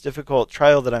through this difficult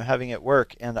trial that I'm having at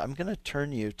work? And I'm going to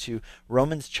turn you to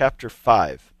Romans chapter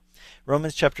 5.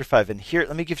 Romans chapter 5. And here,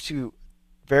 let me give you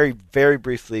very, very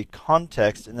briefly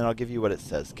context, and then I'll give you what it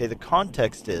says. Okay, the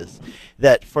context is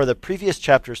that for the previous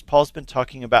chapters, Paul's been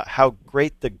talking about how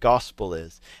great the gospel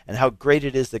is and how great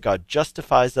it is that God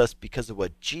justifies us because of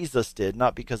what Jesus did,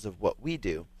 not because of what we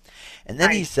do. And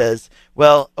then he says,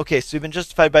 well, okay, so we've been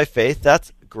justified by faith.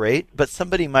 That's great. But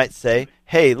somebody might say,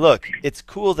 hey, look, it's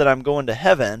cool that I'm going to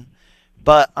heaven,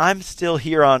 but I'm still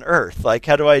here on earth. Like,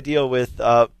 how do I deal with,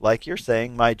 like you're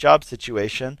saying, my job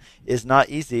situation is not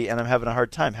easy and I'm having a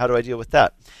hard time. How do I deal with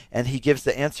that? And he gives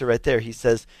the answer right there. He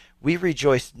says, we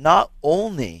rejoice not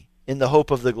only in the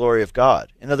hope of the glory of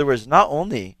God. In other words, not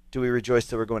only do we rejoice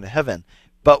that we're going to heaven,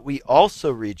 but we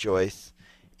also rejoice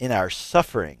in our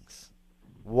sufferings.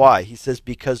 Why? He says,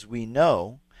 because we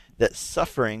know that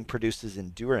suffering produces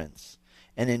endurance,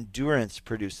 and endurance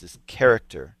produces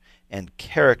character, and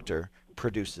character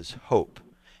produces hope.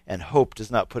 And hope does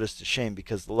not put us to shame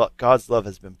because God's love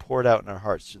has been poured out in our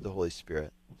hearts through the Holy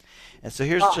Spirit. And so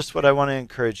here's just what I want to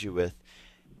encourage you with.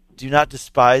 Do not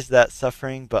despise that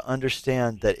suffering, but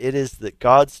understand that it is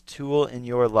God's tool in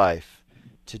your life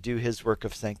to do his work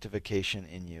of sanctification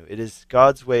in you. It is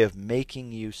God's way of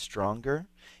making you stronger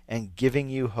and giving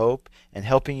you hope and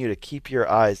helping you to keep your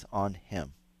eyes on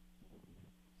him.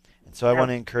 And so I want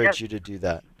to encourage you to do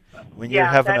that. When you're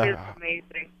having that is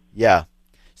amazing. Yeah.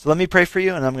 So let me pray for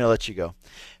you, and I'm going to let you go.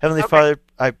 Heavenly Father,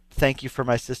 I thank you for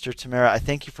my sister Tamara. I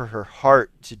thank you for her heart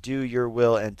to do your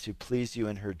will and to please you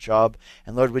in her job.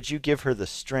 And Lord, would you give her the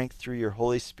strength through your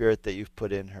Holy Spirit that you've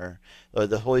put in her?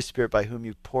 Lord, the Holy Spirit by whom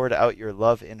you poured out your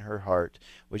love in her heart.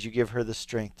 Would you give her the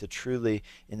strength to truly,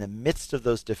 in the midst of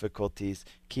those difficulties,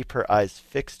 keep her eyes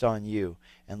fixed on you.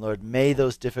 And Lord, may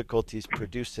those difficulties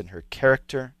produce in her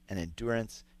character and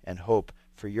endurance and hope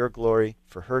for your glory,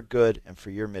 for her good, and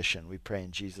for your mission. We pray in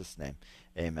Jesus' name.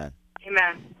 Amen.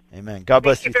 Amen. Amen. God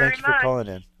bless you. Thank Thank you for calling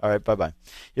in. All right, bye-bye.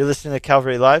 You're listening to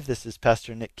Calvary Live. This is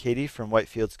Pastor Nick Cady from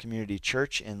Whitefields Community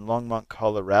Church in Longmont,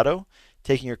 Colorado.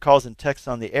 Taking your calls and texts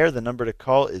on the air. The number to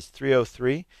call is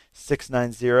 303-690-3000,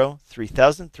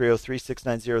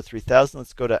 303-690-3000.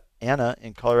 Let's go to Anna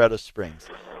in Colorado Springs.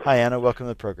 Hi, Anna. Welcome to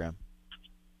the program.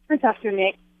 Hi, Pastor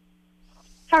Nick.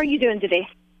 How are you doing today?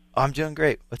 I'm doing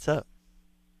great. What's up?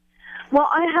 Well,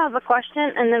 I have a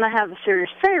question, and then I have a serious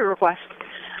prayer request.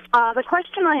 The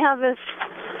question I have is,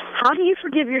 how do you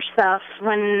forgive your spouse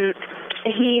when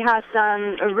he has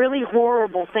done a really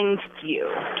horrible thing to you.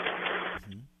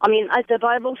 I mean, the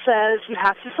Bible says you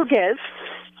have to forgive,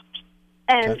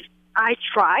 and Okay. I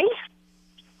try.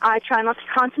 I try not to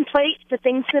contemplate the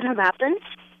things that have happened,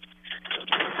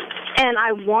 and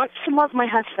I want to love my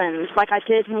husband like I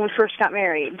did when we first got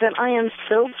married, but I am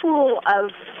so full of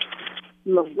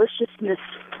maliciousness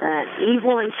and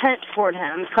evil intent toward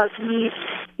him because he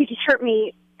just hurt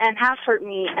me and has hurt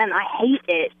me, and I hate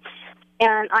it,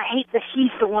 and I hate that he's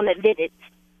the one that did it.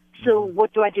 So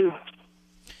what do I do?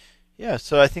 Yeah,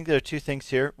 so I think there are two things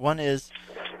here. One is,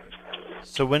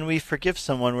 so when we forgive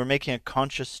someone, we're making a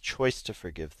conscious choice to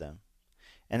forgive them.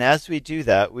 And as we do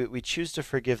that, we choose to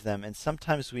forgive them, and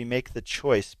sometimes we make the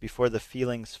choice before the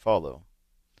feelings follow.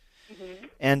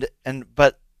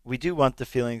 But we do want the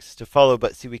feelings to follow,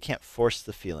 but see, we can't force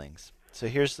the feelings. So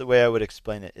here's the way I would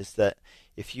explain it, is that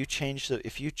if you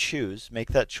choose,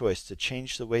 make that choice to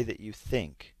change the way that you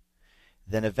think,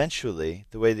 then eventually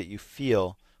the way that you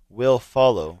feel will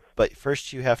follow. But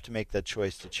first you have to make that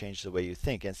choice to change the way you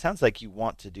think. And it sounds like you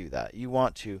want to do that. You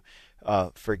want to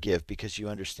forgive because you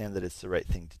understand that it's the right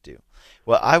thing to do.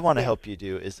 What I want to help you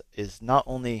do is not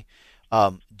only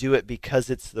do it because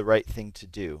it's the right thing to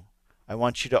do. I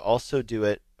want you to also do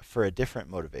it for a different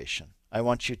motivation. I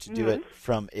want you to do it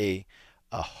from a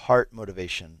heart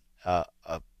motivation,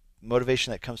 a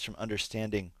motivation that comes from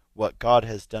understanding what God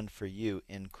has done for you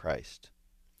in Christ.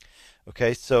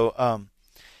 Okay, so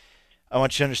I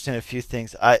want you to understand a few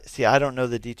things. I don't know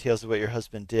the details of what your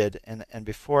husband did, and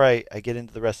before I get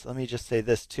into the rest, let me just say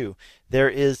this too. There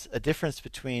is a difference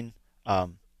between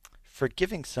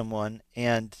forgiving someone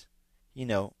and,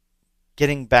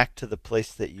 getting back to the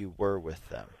place that you were with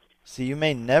them. See, you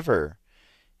may never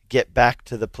get back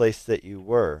to the place that you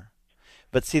were,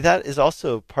 but see, that is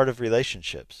also part of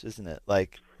relationships, isn't it?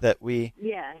 Like that we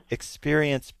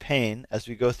experience pain as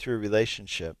we go through a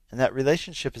relationship, and that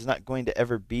relationship is not going to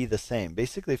ever be the same.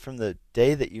 Basically, from the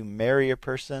day that you marry a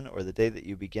person or the day that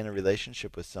you begin a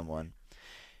relationship with someone,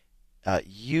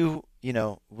 you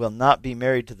will not be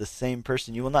married to the same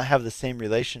person. You will not have the same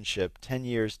relationship 10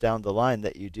 years down the line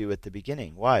that you do at the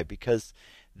beginning. Why? Because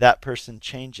that person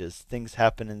changes. Things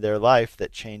happen in their life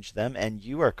that change them, and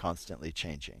you are constantly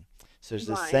changing. So there's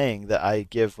this saying that I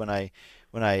give when I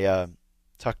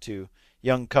talk to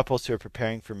young couples who are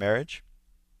preparing for marriage,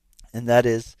 and that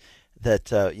is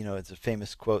that it's a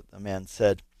famous quote. A man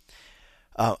said,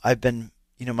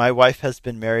 my wife has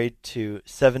been married to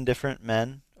 7 different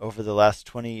men over the last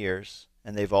 20 years,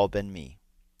 and they've all been me,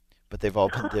 but they've all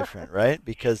been different, right?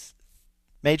 Because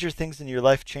major things in your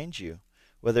life change you,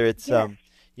 whether it's the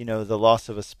loss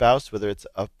of a spouse, whether it's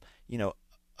a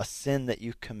sin that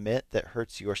you commit that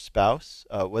hurts your spouse,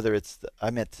 whether it's I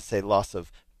meant to say loss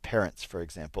of parents, for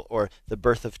example, or the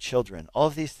birth of children. All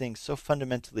of these things so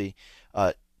fundamentally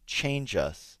change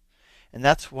us. And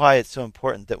that's why it's so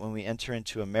important that when we enter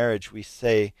into a marriage, we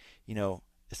say,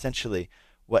 essentially,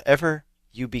 whatever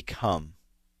you become,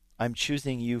 I'm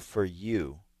choosing you for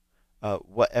you,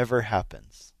 whatever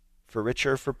happens, for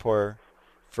richer or for poorer,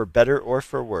 for better or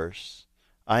for worse.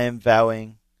 I'm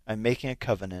making a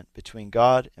covenant between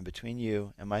God and between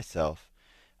you and myself,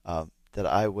 that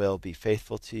I will be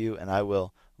faithful to you and I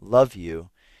will love you,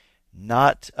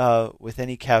 not with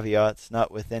any caveats, not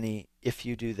with any if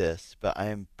you do this, but I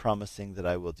am promising that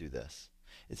I will do this.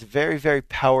 It's a very, very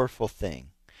powerful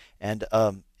thing, and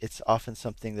it's often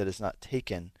something that is not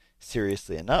taken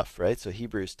seriously enough, right? So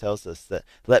Hebrews tells us that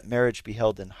let marriage be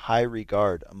held in high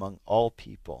regard among all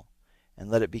people, and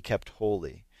let it be kept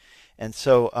holy. And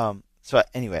so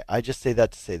anyway, I just say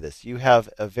that to say this. You have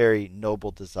a very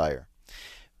noble desire.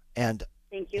 And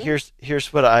thank you.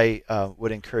 Here's what I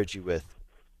would encourage you with.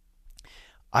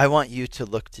 I want you to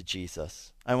look to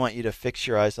Jesus. I want you to fix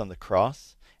your eyes on the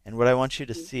cross. And what I want you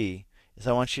to see is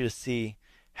I want you to see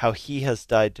how he has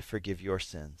died to forgive your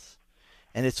sins.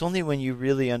 And it's only when you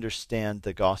really understand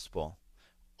the gospel,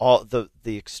 all the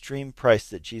extreme price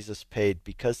that Jesus paid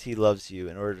because he loves you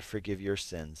in order to forgive your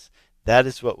sins, that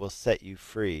is what will set you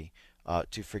free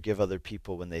to forgive other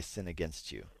people when they sin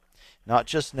against you. Not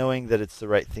just knowing that it's the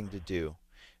right thing to do,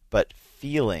 but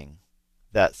feeling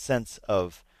that sense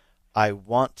of, I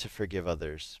want to forgive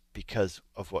others because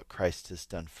of what Christ has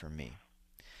done for me.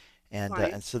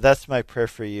 And so that's my prayer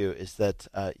for you, is that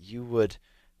you would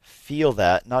feel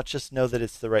that, not just know that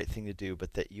it's the right thing to do,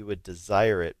 but that you would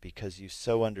desire it because you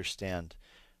so understand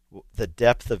the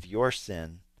depth of your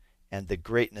sin and the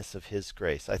greatness of his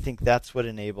grace. I think that's what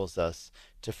enables us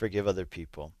to forgive other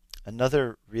people.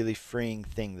 Another really freeing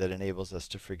thing that enables us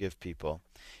to forgive people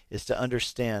is to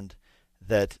understand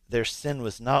that their sin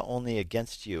was not only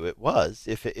against you, it was,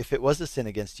 if it was a sin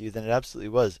against you, then it absolutely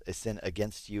was a sin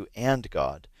against you and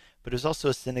God, but it was also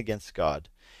a sin against God,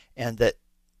 and that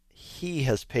he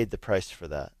has paid the price for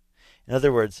that. In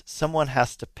other words, someone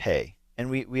has to pay. And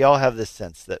we all have this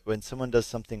sense that when someone does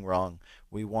something wrong,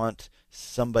 we want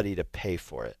somebody to pay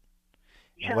for it.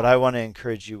 Yeah. And what I want to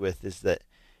encourage you with is that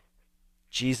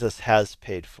Jesus has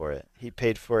paid for it. He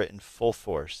paid for it in full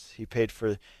force. He paid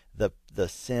for the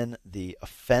sin, the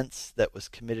offense that was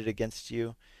committed against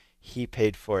you. He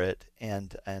paid for it.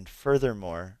 And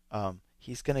furthermore,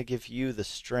 he's going to give you the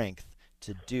strength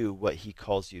to do what he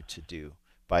calls you to do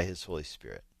by his Holy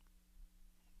Spirit.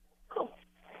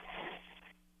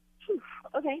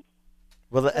 Okay.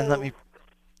 Well, and let me,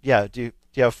 do you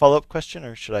have a follow-up question,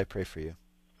 or should I pray for you?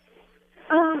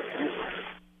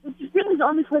 Really the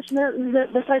only question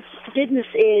besides forgiveness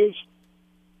is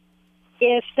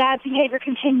if that behavior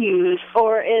continues,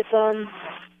 or if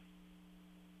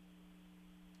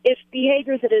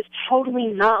behavior that is totally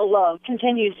not love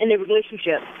continues in a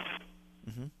relationship,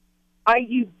 are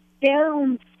you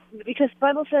bound? Because the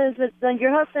Bible says that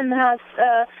your husband has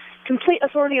complete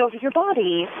authority over your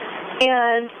body,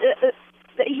 and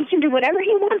that he can do whatever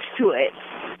he wants to it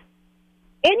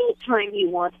anytime he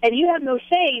wants, and you have no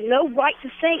right to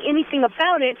say anything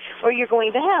about it, or you're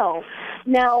going to hell.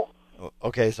 Now,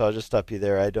 okay, so I'll just stop you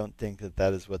there. I don't think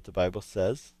that is what the Bible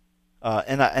says,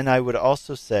 and I would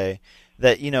also say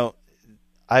that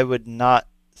I would not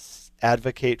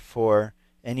advocate for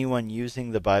anyone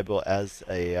using the Bible as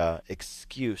a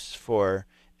excuse for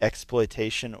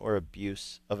exploitation or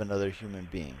abuse of another human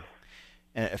being.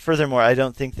 And furthermore, I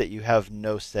don't think that you have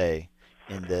no say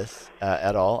in this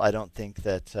at all. I don't think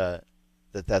that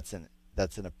that's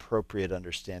an appropriate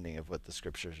understanding of what the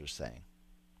Scriptures are saying.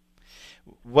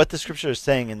 What the Scripture is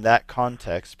saying in that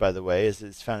context, by the way, is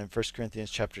it's found in 1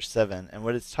 Corinthians chapter 7, and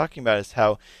what it's talking about is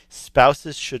how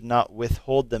spouses should not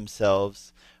withhold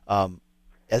themselves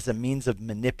as a means of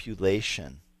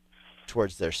manipulation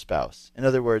towards their spouse. In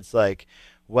other words, like,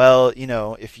 well,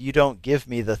 if you don't give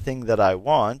me the thing that I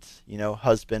want,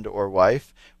 husband or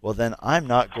wife, well, then I'm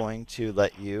not going to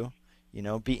let you,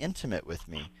 be intimate with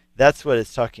me. That's what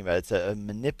it's talking about. It's a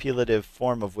manipulative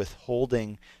form of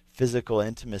withholding physical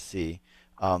intimacy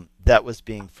that was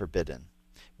being forbidden.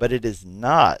 But it is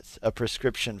not a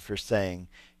prescription for saying,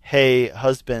 hey,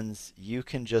 husbands, you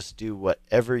can just do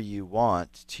whatever you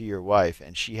want to your wife,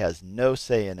 and she has no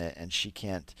say in it, and she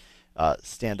can't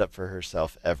stand up for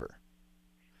herself ever.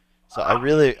 So I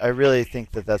really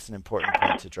think that that's an important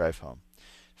point to drive home.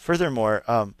 Furthermore,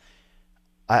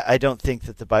 I don't think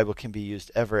that the Bible can be used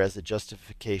ever as a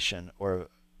justification or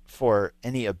for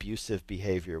any abusive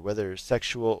behavior, whether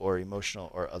sexual or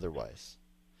emotional or otherwise,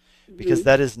 because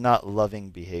that is not loving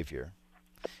behavior.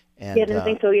 And, I didn't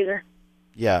think so either.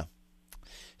 Yeah.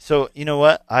 So you know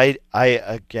what? I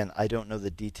don't know the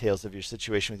details of your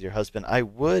situation with your husband. I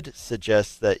would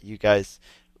suggest that you guys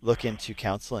look into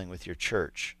counseling with your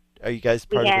church. Are you guys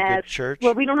part of a good church?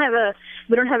 Well, we don't have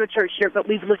a church here, but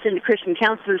we've looked into Christian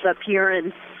counselors up here,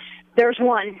 and there's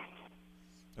one.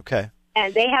 Okay.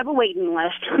 And they have a waiting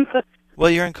list. Well,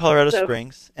 you're in Colorado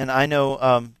Springs, and I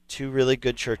know two really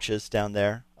good churches down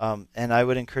there, and I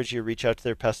would encourage you to reach out to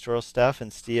their pastoral staff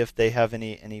and see if they have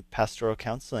any pastoral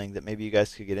counseling that maybe you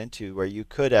guys could get into, where you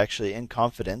could actually, in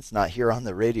confidence, not here on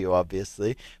the radio,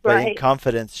 obviously, but in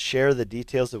confidence, share the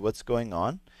details of what's going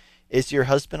on. Is your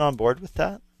husband on board with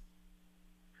that?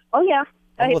 Oh, yeah.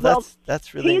 Oh, well,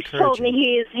 that's really encouraging. He's told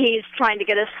me he's trying to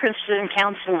get us Christian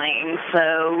counseling,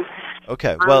 so...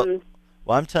 Okay, well,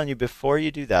 I'm telling you, before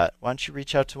you do that, why don't you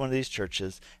reach out to one of these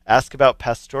churches, ask about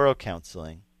pastoral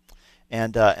counseling,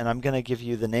 and I'm going to give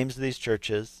you the names of these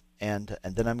churches, and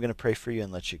then I'm going to pray for you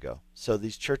and let you go. So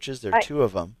these churches, there are two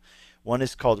of them. One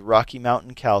is called Rocky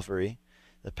Mountain Calvary.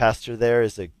 The pastor there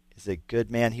is a good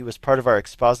man. He was part of our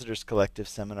Expositors Collective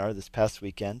seminar this past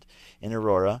weekend in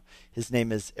Aurora. His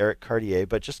name is Eric Cartier,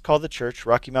 but just call the church,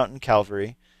 Rocky Mountain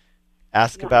Calvary.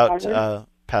 Ask about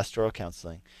pastoral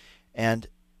counseling. And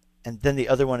then the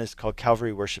other one is called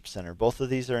Calvary Worship Center. Both of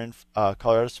these are in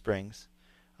Colorado Springs.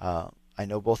 I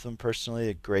know both of them personally.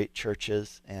 They're great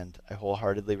churches, and I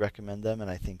wholeheartedly recommend them, and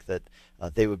I think that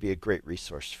they would be a great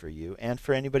resource for you and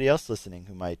for anybody else listening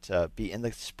who might be in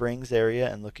the Springs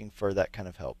area and looking for that kind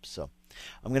of help. So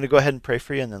I'm going to go ahead and pray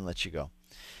for you and then let you go.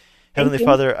 Heavenly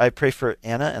Father, I pray for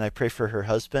Anna, and I pray for her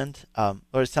husband. Lord,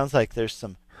 it sounds like there's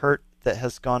some hurt that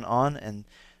has gone on,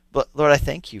 but Lord, I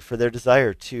thank you for their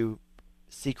desire to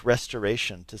seek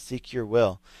restoration, to seek your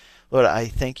will. Lord, I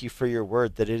thank you for your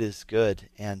word, that it is good,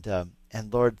 and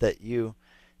Lord, that you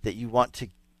want to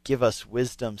give us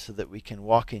wisdom so that we can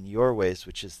walk in your ways,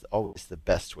 which is always the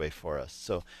best way for us.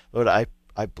 So, Lord, I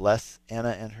bless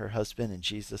Anna and her husband in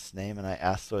Jesus' name, and I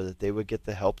ask, Lord, that they would get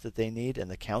the help that they need and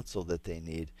the counsel that they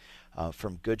need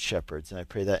from good shepherds. And I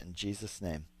pray that in Jesus'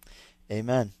 name.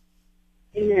 Amen.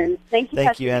 Amen. Thank you, Thank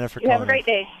Pastor. you, Anna, for calling. Have a great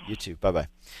day. You too. Bye-bye.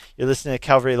 You're listening to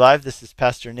Calvary Live. This is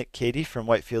Pastor Nick Cady from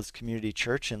Whitefields Community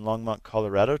Church in Longmont,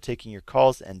 Colorado, taking your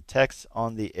calls and texts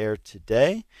on the air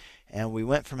today. And we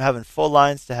went from having full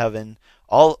lines to having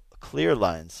all clear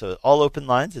lines. So all open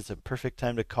lines. It's a perfect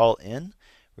time to call in.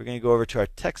 We're going to go over to our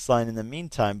text line in the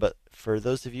meantime, but for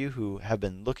those of you who have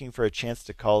been looking for a chance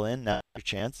to call in, now's your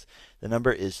chance. The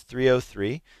number is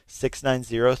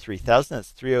 303-690-3000.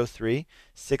 That's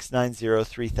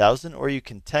 303-690-3000. Or you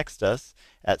can text us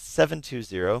at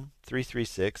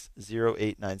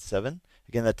 720-336-0897.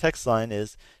 Again, the text line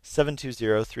is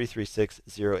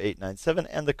 720-336-0897,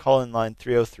 and the call-in line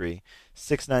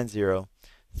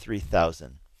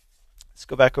 303-690-3000. Let's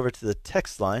go back over to the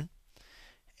text line.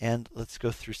 And let's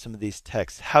go through some of these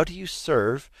texts. How do you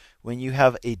serve when you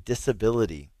have a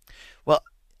disability? Well,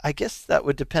 I guess that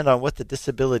would depend on what the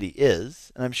disability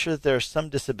is. And I'm sure that there are some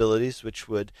disabilities which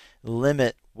would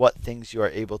limit what things you are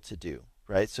able to do,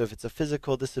 right? So if it's a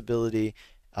physical disability,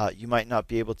 you might not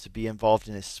be able to be involved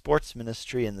in a sports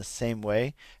ministry in the same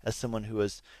way as someone who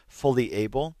is fully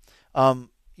able.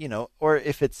 Or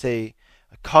if it's a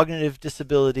cognitive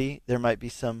disability, there might be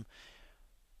some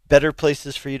better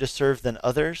places for you to serve than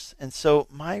others. And so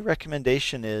my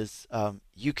recommendation is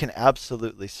you can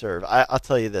absolutely serve. I'll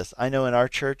tell you this. I know in our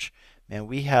church, man,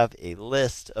 we have a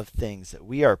list of things that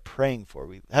we are praying for.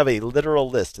 We have a literal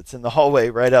list. It's in the hallway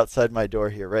right outside my door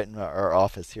here, right in our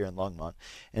office here in Longmont.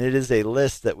 And it is a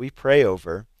list that we pray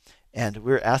over. And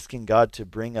we're asking God to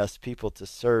bring us people to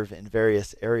serve in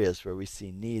various areas where we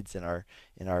see needs in our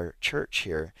church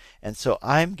here. And so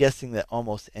I'm guessing that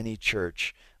almost any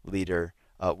church leader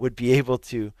would be able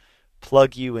to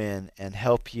plug you in and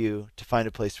help you to find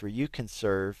a place where you can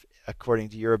serve according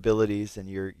to your abilities and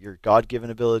your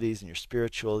God-given abilities and your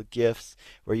spiritual gifts,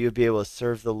 where you would be able to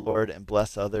serve the Lord and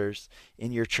bless others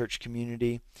in your church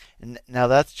community. And now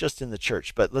that's just in the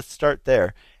church, but let's start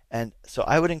there. And so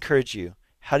I would encourage you,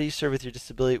 how do you serve with your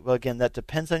disability? Well, again, that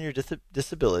depends on your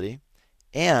disability,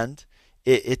 and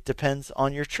it depends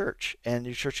on your church and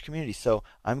your church community. So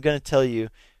I'm going to tell you,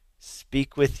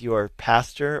 speak with your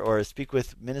pastor or speak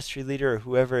with ministry leader or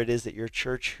whoever it is at your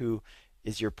church who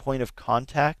is your point of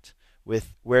contact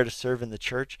with where to serve in the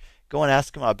church. Go and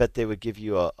ask them. I bet they would give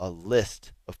you a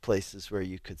list of places where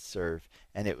you could serve,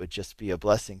 and it would just be a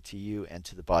blessing to you and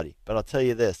to the body. But I'll tell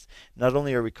you this, not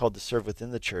only are we called to serve within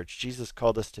the church, Jesus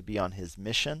called us to be on his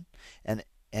mission, and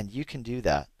you can do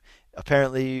that.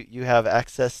 Apparently you have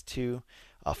access to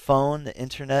a phone, the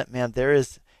internet. Man, there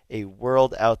is a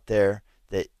world out there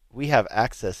that we have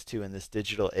access to in this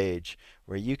digital age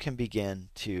where you can begin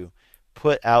to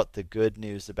put out the good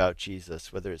news about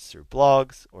Jesus, whether it's through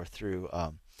blogs or through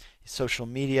social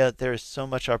media. There is so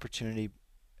much opportunity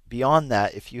beyond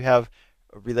that. If you have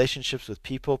relationships with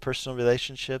people, personal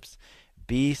relationships,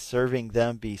 be serving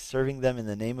them in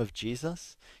the name of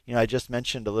Jesus. I just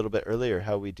mentioned a little bit earlier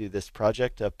how we do this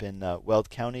project up in Weld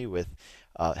County with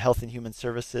Health and Human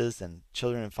Services and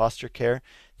children in foster care.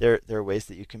 There are ways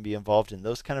that you can be involved in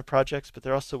those kind of projects, but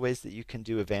there are also ways that you can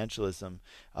do evangelism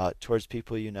towards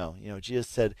people you know. Jesus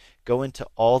said, go into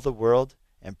all the world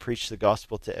and preach the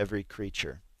gospel to every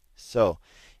creature. So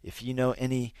if you know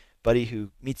anybody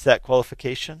who meets that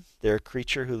qualification, they're a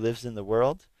creature who lives in the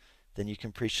world, then you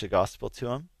can preach the gospel to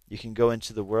them. You can go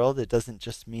into the world. It doesn't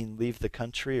just mean leave the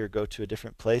country or go to a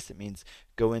different place. It means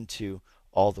go into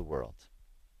all the world.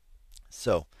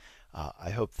 So I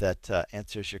hope that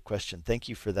answers your question. Thank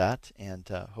you for that, and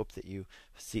hope that you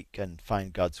seek and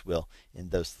find God's will in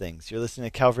those things. You're listening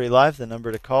to Calvary Live. The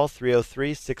number to call,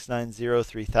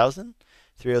 303-690-3000,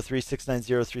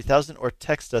 303-690-3000, or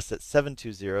text us at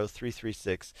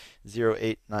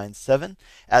 720-336-0897.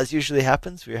 As usually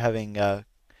happens, we're having a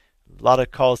lot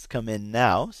of calls come in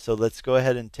now, so let's go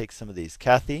ahead and take some of these.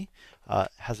 Kathy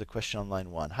has a question on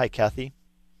line 1. Hi, Kathy.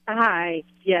 Hi.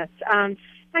 Yes.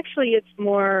 Actually, it's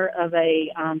more of a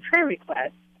prayer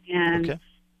request, and okay.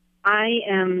 I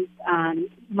am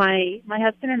my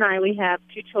husband and I. We have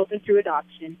 2 children through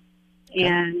adoption, okay.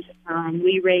 And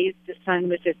we raised a son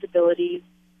with disabilities,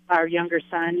 our younger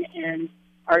son, and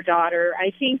our daughter.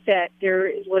 I think that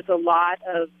there was a lot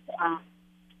of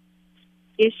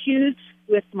issues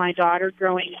with my daughter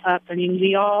growing up. I mean,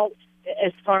 we all,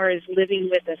 as far as living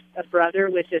with a brother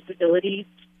with disabilities.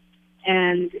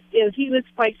 And he was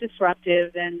quite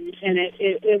disruptive, and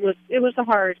it was a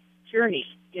hard journey,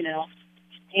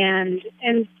 and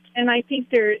I think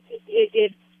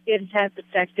it has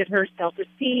affected her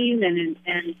self-esteem, and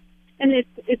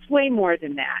it's way more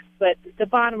than that. But the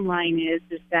bottom line is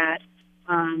that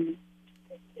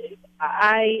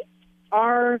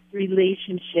our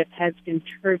relationship has been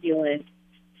turbulent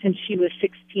since she was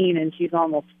 16 and she's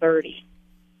almost 30,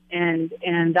 and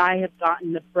I have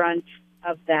gotten the brunt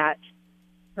of that.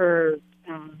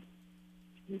 I'm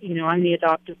the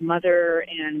adoptive mother,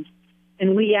 and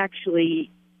we actually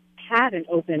had an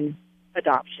open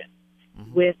adoption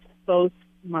with both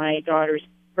my daughter's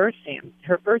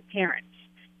her birth parents,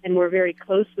 and we're very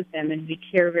close with them, and we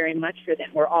care very much for them.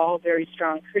 We're all very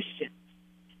strong Christians,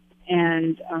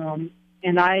 and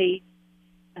I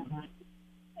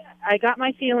got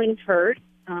my feelings hurt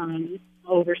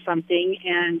over something,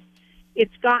 and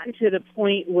it's gotten to the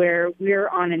point where we're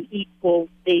on an equal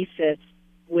basis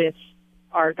with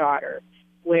our daughter,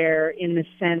 where in the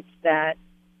sense that,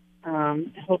 I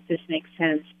hope this makes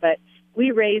sense, but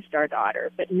we raised our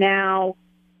daughter, but now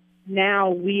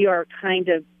we are kind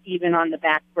of even on the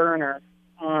back burner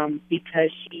because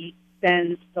she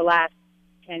spends the last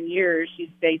 10 years, she's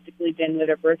basically been with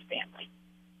her birth family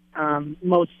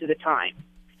most of the time.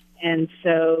 And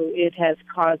so it has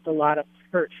caused a lot of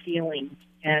hurt feelings.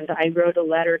 And I wrote a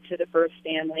letter to the birth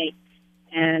family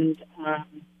and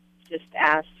just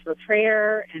asked for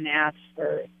prayer and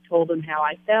told them how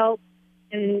I felt.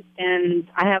 And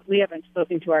we haven't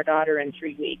spoken to our daughter in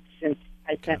 3 weeks since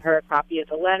I sent her a copy of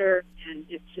the letter, and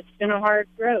it's just been a hard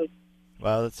road.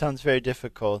 Wow, that sounds very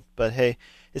difficult. But hey,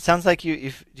 it sounds like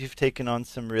you've taken on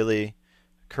some really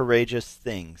courageous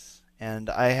things, and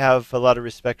I have a lot of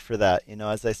respect for that.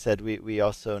 As I said, we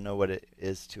also know what it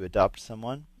is to adopt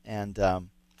someone, and I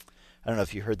don't know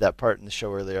if you heard that part in the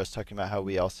show earlier. I was talking about how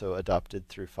we also adopted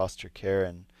through foster care,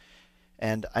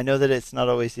 and I know that it's not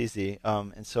always easy,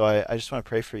 and so I just want to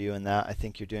pray for you in that. I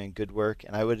think you're doing good work,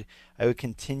 and I would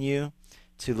continue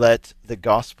to let the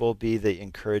gospel be the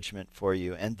encouragement for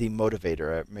you and the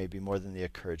motivator, maybe more than the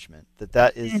encouragement.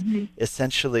 That is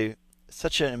essentially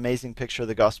such an amazing picture of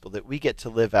the gospel that we get to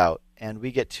live out, and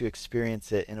we get to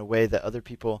experience it in a way that other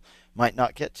people might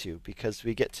not get to, because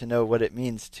we get to know what it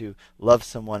means to love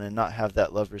someone and not have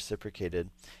that love reciprocated,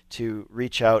 to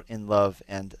reach out in love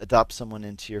and adopt someone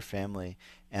into your family,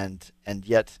 and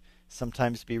yet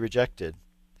sometimes be rejected.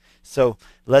 So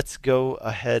let's go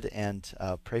ahead and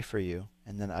pray for you,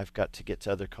 and then I've got to get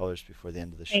to other callers before the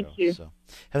end of the show. Thank you. So,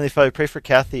 Heavenly Father, pray for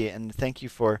Kathy, and thank you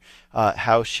for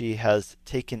how she has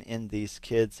taken in these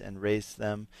kids and raised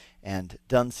them and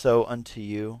done so unto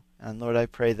you. And Lord, I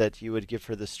pray that you would give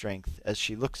her the strength as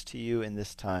she looks to you in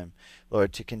this time,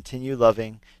 Lord, to continue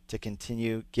loving, to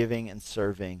continue giving and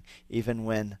serving, even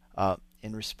when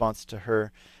in response to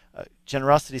her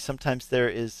generosity, sometimes there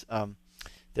is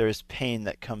pain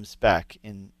that comes back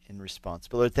in response.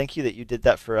 But Lord, thank you that you did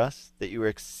that for us, that you were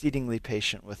exceedingly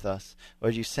patient with us.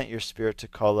 Lord, you sent your Spirit to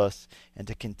call us and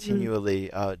to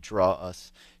continually draw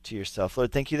us to yourself.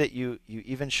 Lord, thank you that you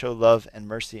even show love and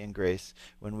mercy and grace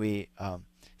when we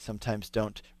sometimes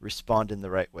don't respond in the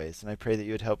right ways. And I pray that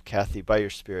you would help Kathy by your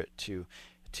Spirit to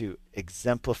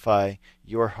exemplify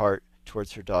your heart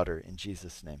towards her daughter, in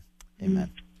Jesus' name.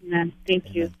 Amen. Amen.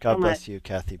 Thank you. God bless you,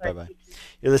 Kathy. Bye-bye.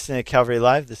 You're listening to Calvary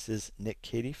Live. This is Nick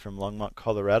Cady from Longmont,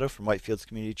 Colorado, from Whitefields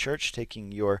Community Church,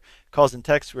 taking your calls and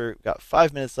texts. We've got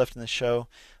 5 minutes left in the show.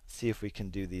 Let's see if we can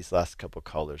do these last couple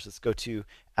callers. Let's go to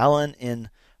Alan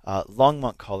in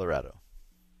Longmont, Colorado.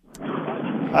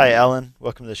 Hi, Alan.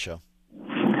 Welcome to the show.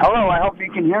 Hello. I hope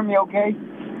you can hear me okay.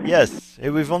 Yes.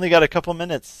 Hey, we've only got a couple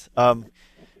minutes.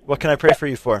 What can I pray for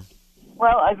you for?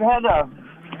 Well, I've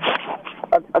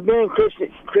been a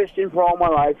Christian for all my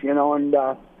life, and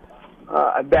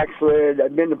I backslid.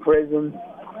 I've been to prison,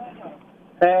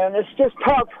 and it's just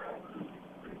tough.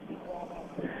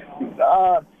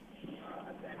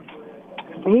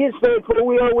 He is faithful.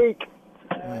 We are weak,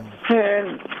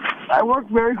 and I work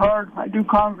very hard. I do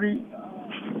concrete.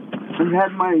 I've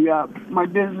had my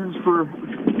business for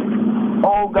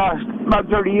about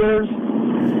 30 years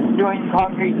doing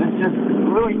concrete. It's just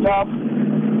really tough.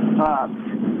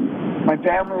 My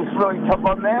family is really tough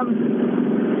on them.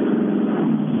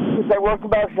 Because I work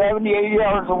about 70, 80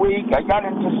 hours a week. I got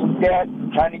into some debt,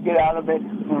 trying to get out of it.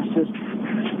 And it's just,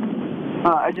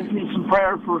 I just need some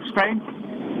prayer for strength.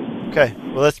 Okay,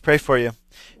 well, let's pray for you.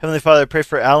 Heavenly Father, I pray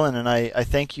for Alan, and I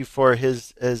thank you for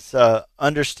his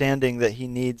understanding that he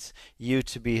needs you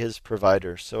to be his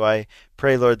provider. So I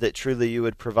pray, Lord, that truly you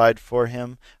would provide for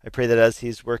him. I pray that as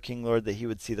he's working, Lord, that he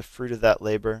would see the fruit of that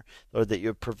labor. Lord, that you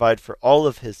would provide for all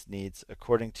of his needs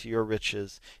according to your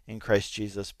riches in Christ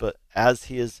Jesus. But as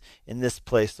he is in this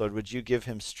place, Lord, would you give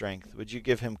him strength? Would you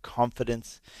give him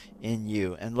confidence in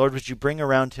you? And Lord, would you bring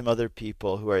around him other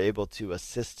people who are able to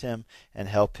assist him and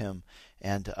help him?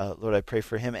 And Lord, I pray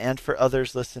for him and for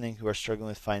others listening who are struggling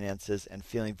with finances and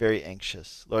feeling very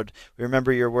anxious. Lord, we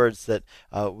remember your words that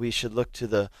we should look to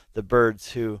the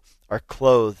birds who are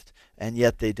clothed and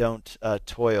yet they don't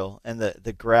toil, and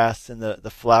the grass and the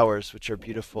flowers which are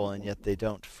beautiful and yet they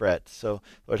don't fret. So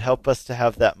Lord, help us to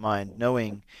have that mind,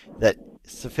 knowing that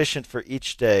sufficient for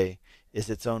each day is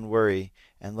its own worry.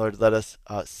 And Lord, let us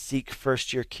seek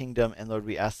first your kingdom. And Lord,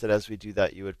 we ask that as we do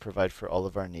that, you would provide for all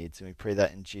of our needs. And we pray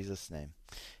that in Jesus' name.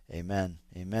 Amen.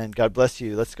 Amen. God bless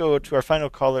you. Let's go to our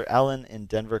final caller, Alan in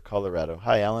Denver, Colorado.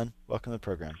 Hi, Alan. Welcome to the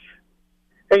program.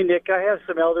 Hey, Nick. I have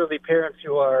some elderly parents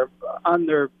who are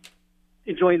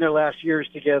enjoying their last years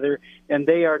together, and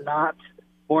they are not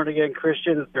born-again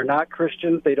Christians. They're not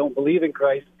Christians. They don't believe in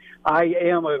Christ. I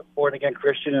am a born-again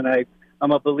Christian, and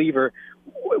I'm a believer.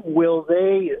 Will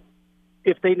they...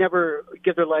 If they never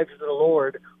give their lives to the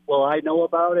Lord, will I know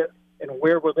about it? And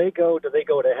where will they go? Do they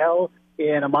go to hell?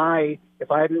 And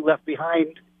if I'm left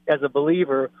behind as a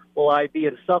believer, will I be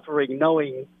in suffering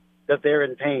knowing that they're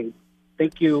in pain?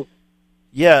 Thank you.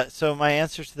 Yeah, so my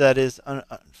answer to that is,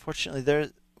 unfortunately,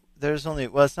 there's only,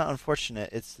 well, it's not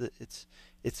unfortunate.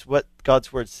 It's what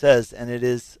God's Word says, and it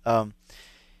is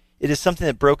something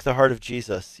that broke the heart of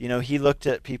Jesus. You know, he looked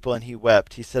at people and he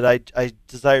wept. He said, I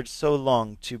desired so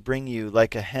long to bring you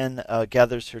like a hen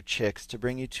gathers her chicks, to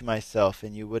bring you to myself,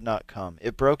 and you would not come.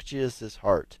 It broke Jesus'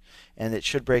 heart, and it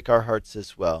should break our hearts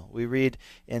as well. We read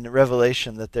in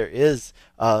Revelation that there is,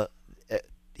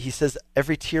 he says,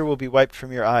 every tear will be wiped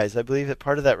from your eyes. I believe that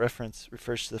part of that reference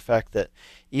refers to the fact that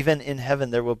even in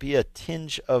heaven there will be a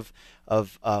tinge of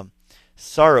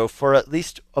sorrow for at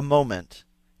least a moment,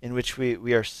 in which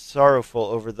we are sorrowful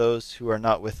over those who are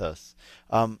not with us.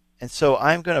 And so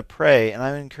I'm going to pray, and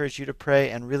I would encourage you to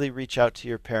pray and really reach out to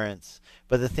your parents.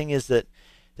 But the thing is that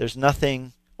there's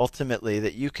nothing ultimately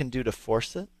that you can do to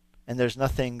force it, and there's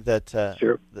nothing that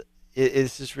it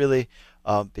is just really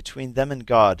between them and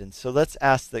God. And so let's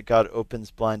ask that God opens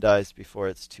blind eyes before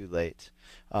it's too late.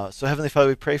 So Heavenly Father,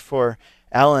 we pray for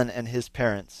Alan and his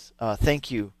parents. Thank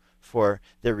you for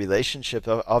their relationship.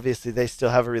 Obviously, they still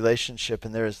have a relationship,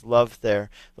 and there is love there.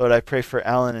 Lord, I pray for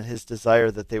Alan and his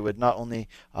desire that they would not only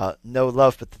know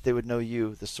love, but that they would know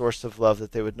you, the source of love,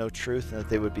 that they would know truth, and that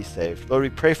they would be saved. Lord, we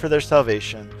pray for their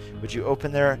salvation. Would you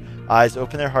open their eyes,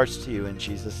 open their hearts to you in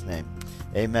Jesus' name.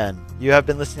 Amen. You have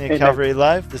been listening to Calvary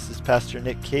Live. This is Pastor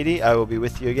Nick Cady. I will be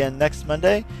with you again next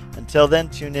Monday. Until then,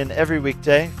 tune in every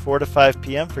weekday, 4 to 5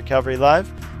 p.m. for Calvary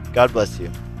Live. God bless you.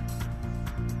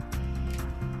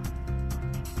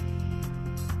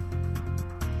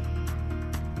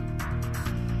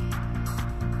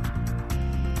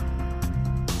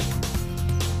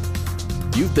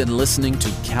 You've been listening to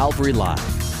Calvary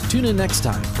Live. Tune in next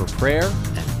time for prayer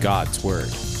and God's Word.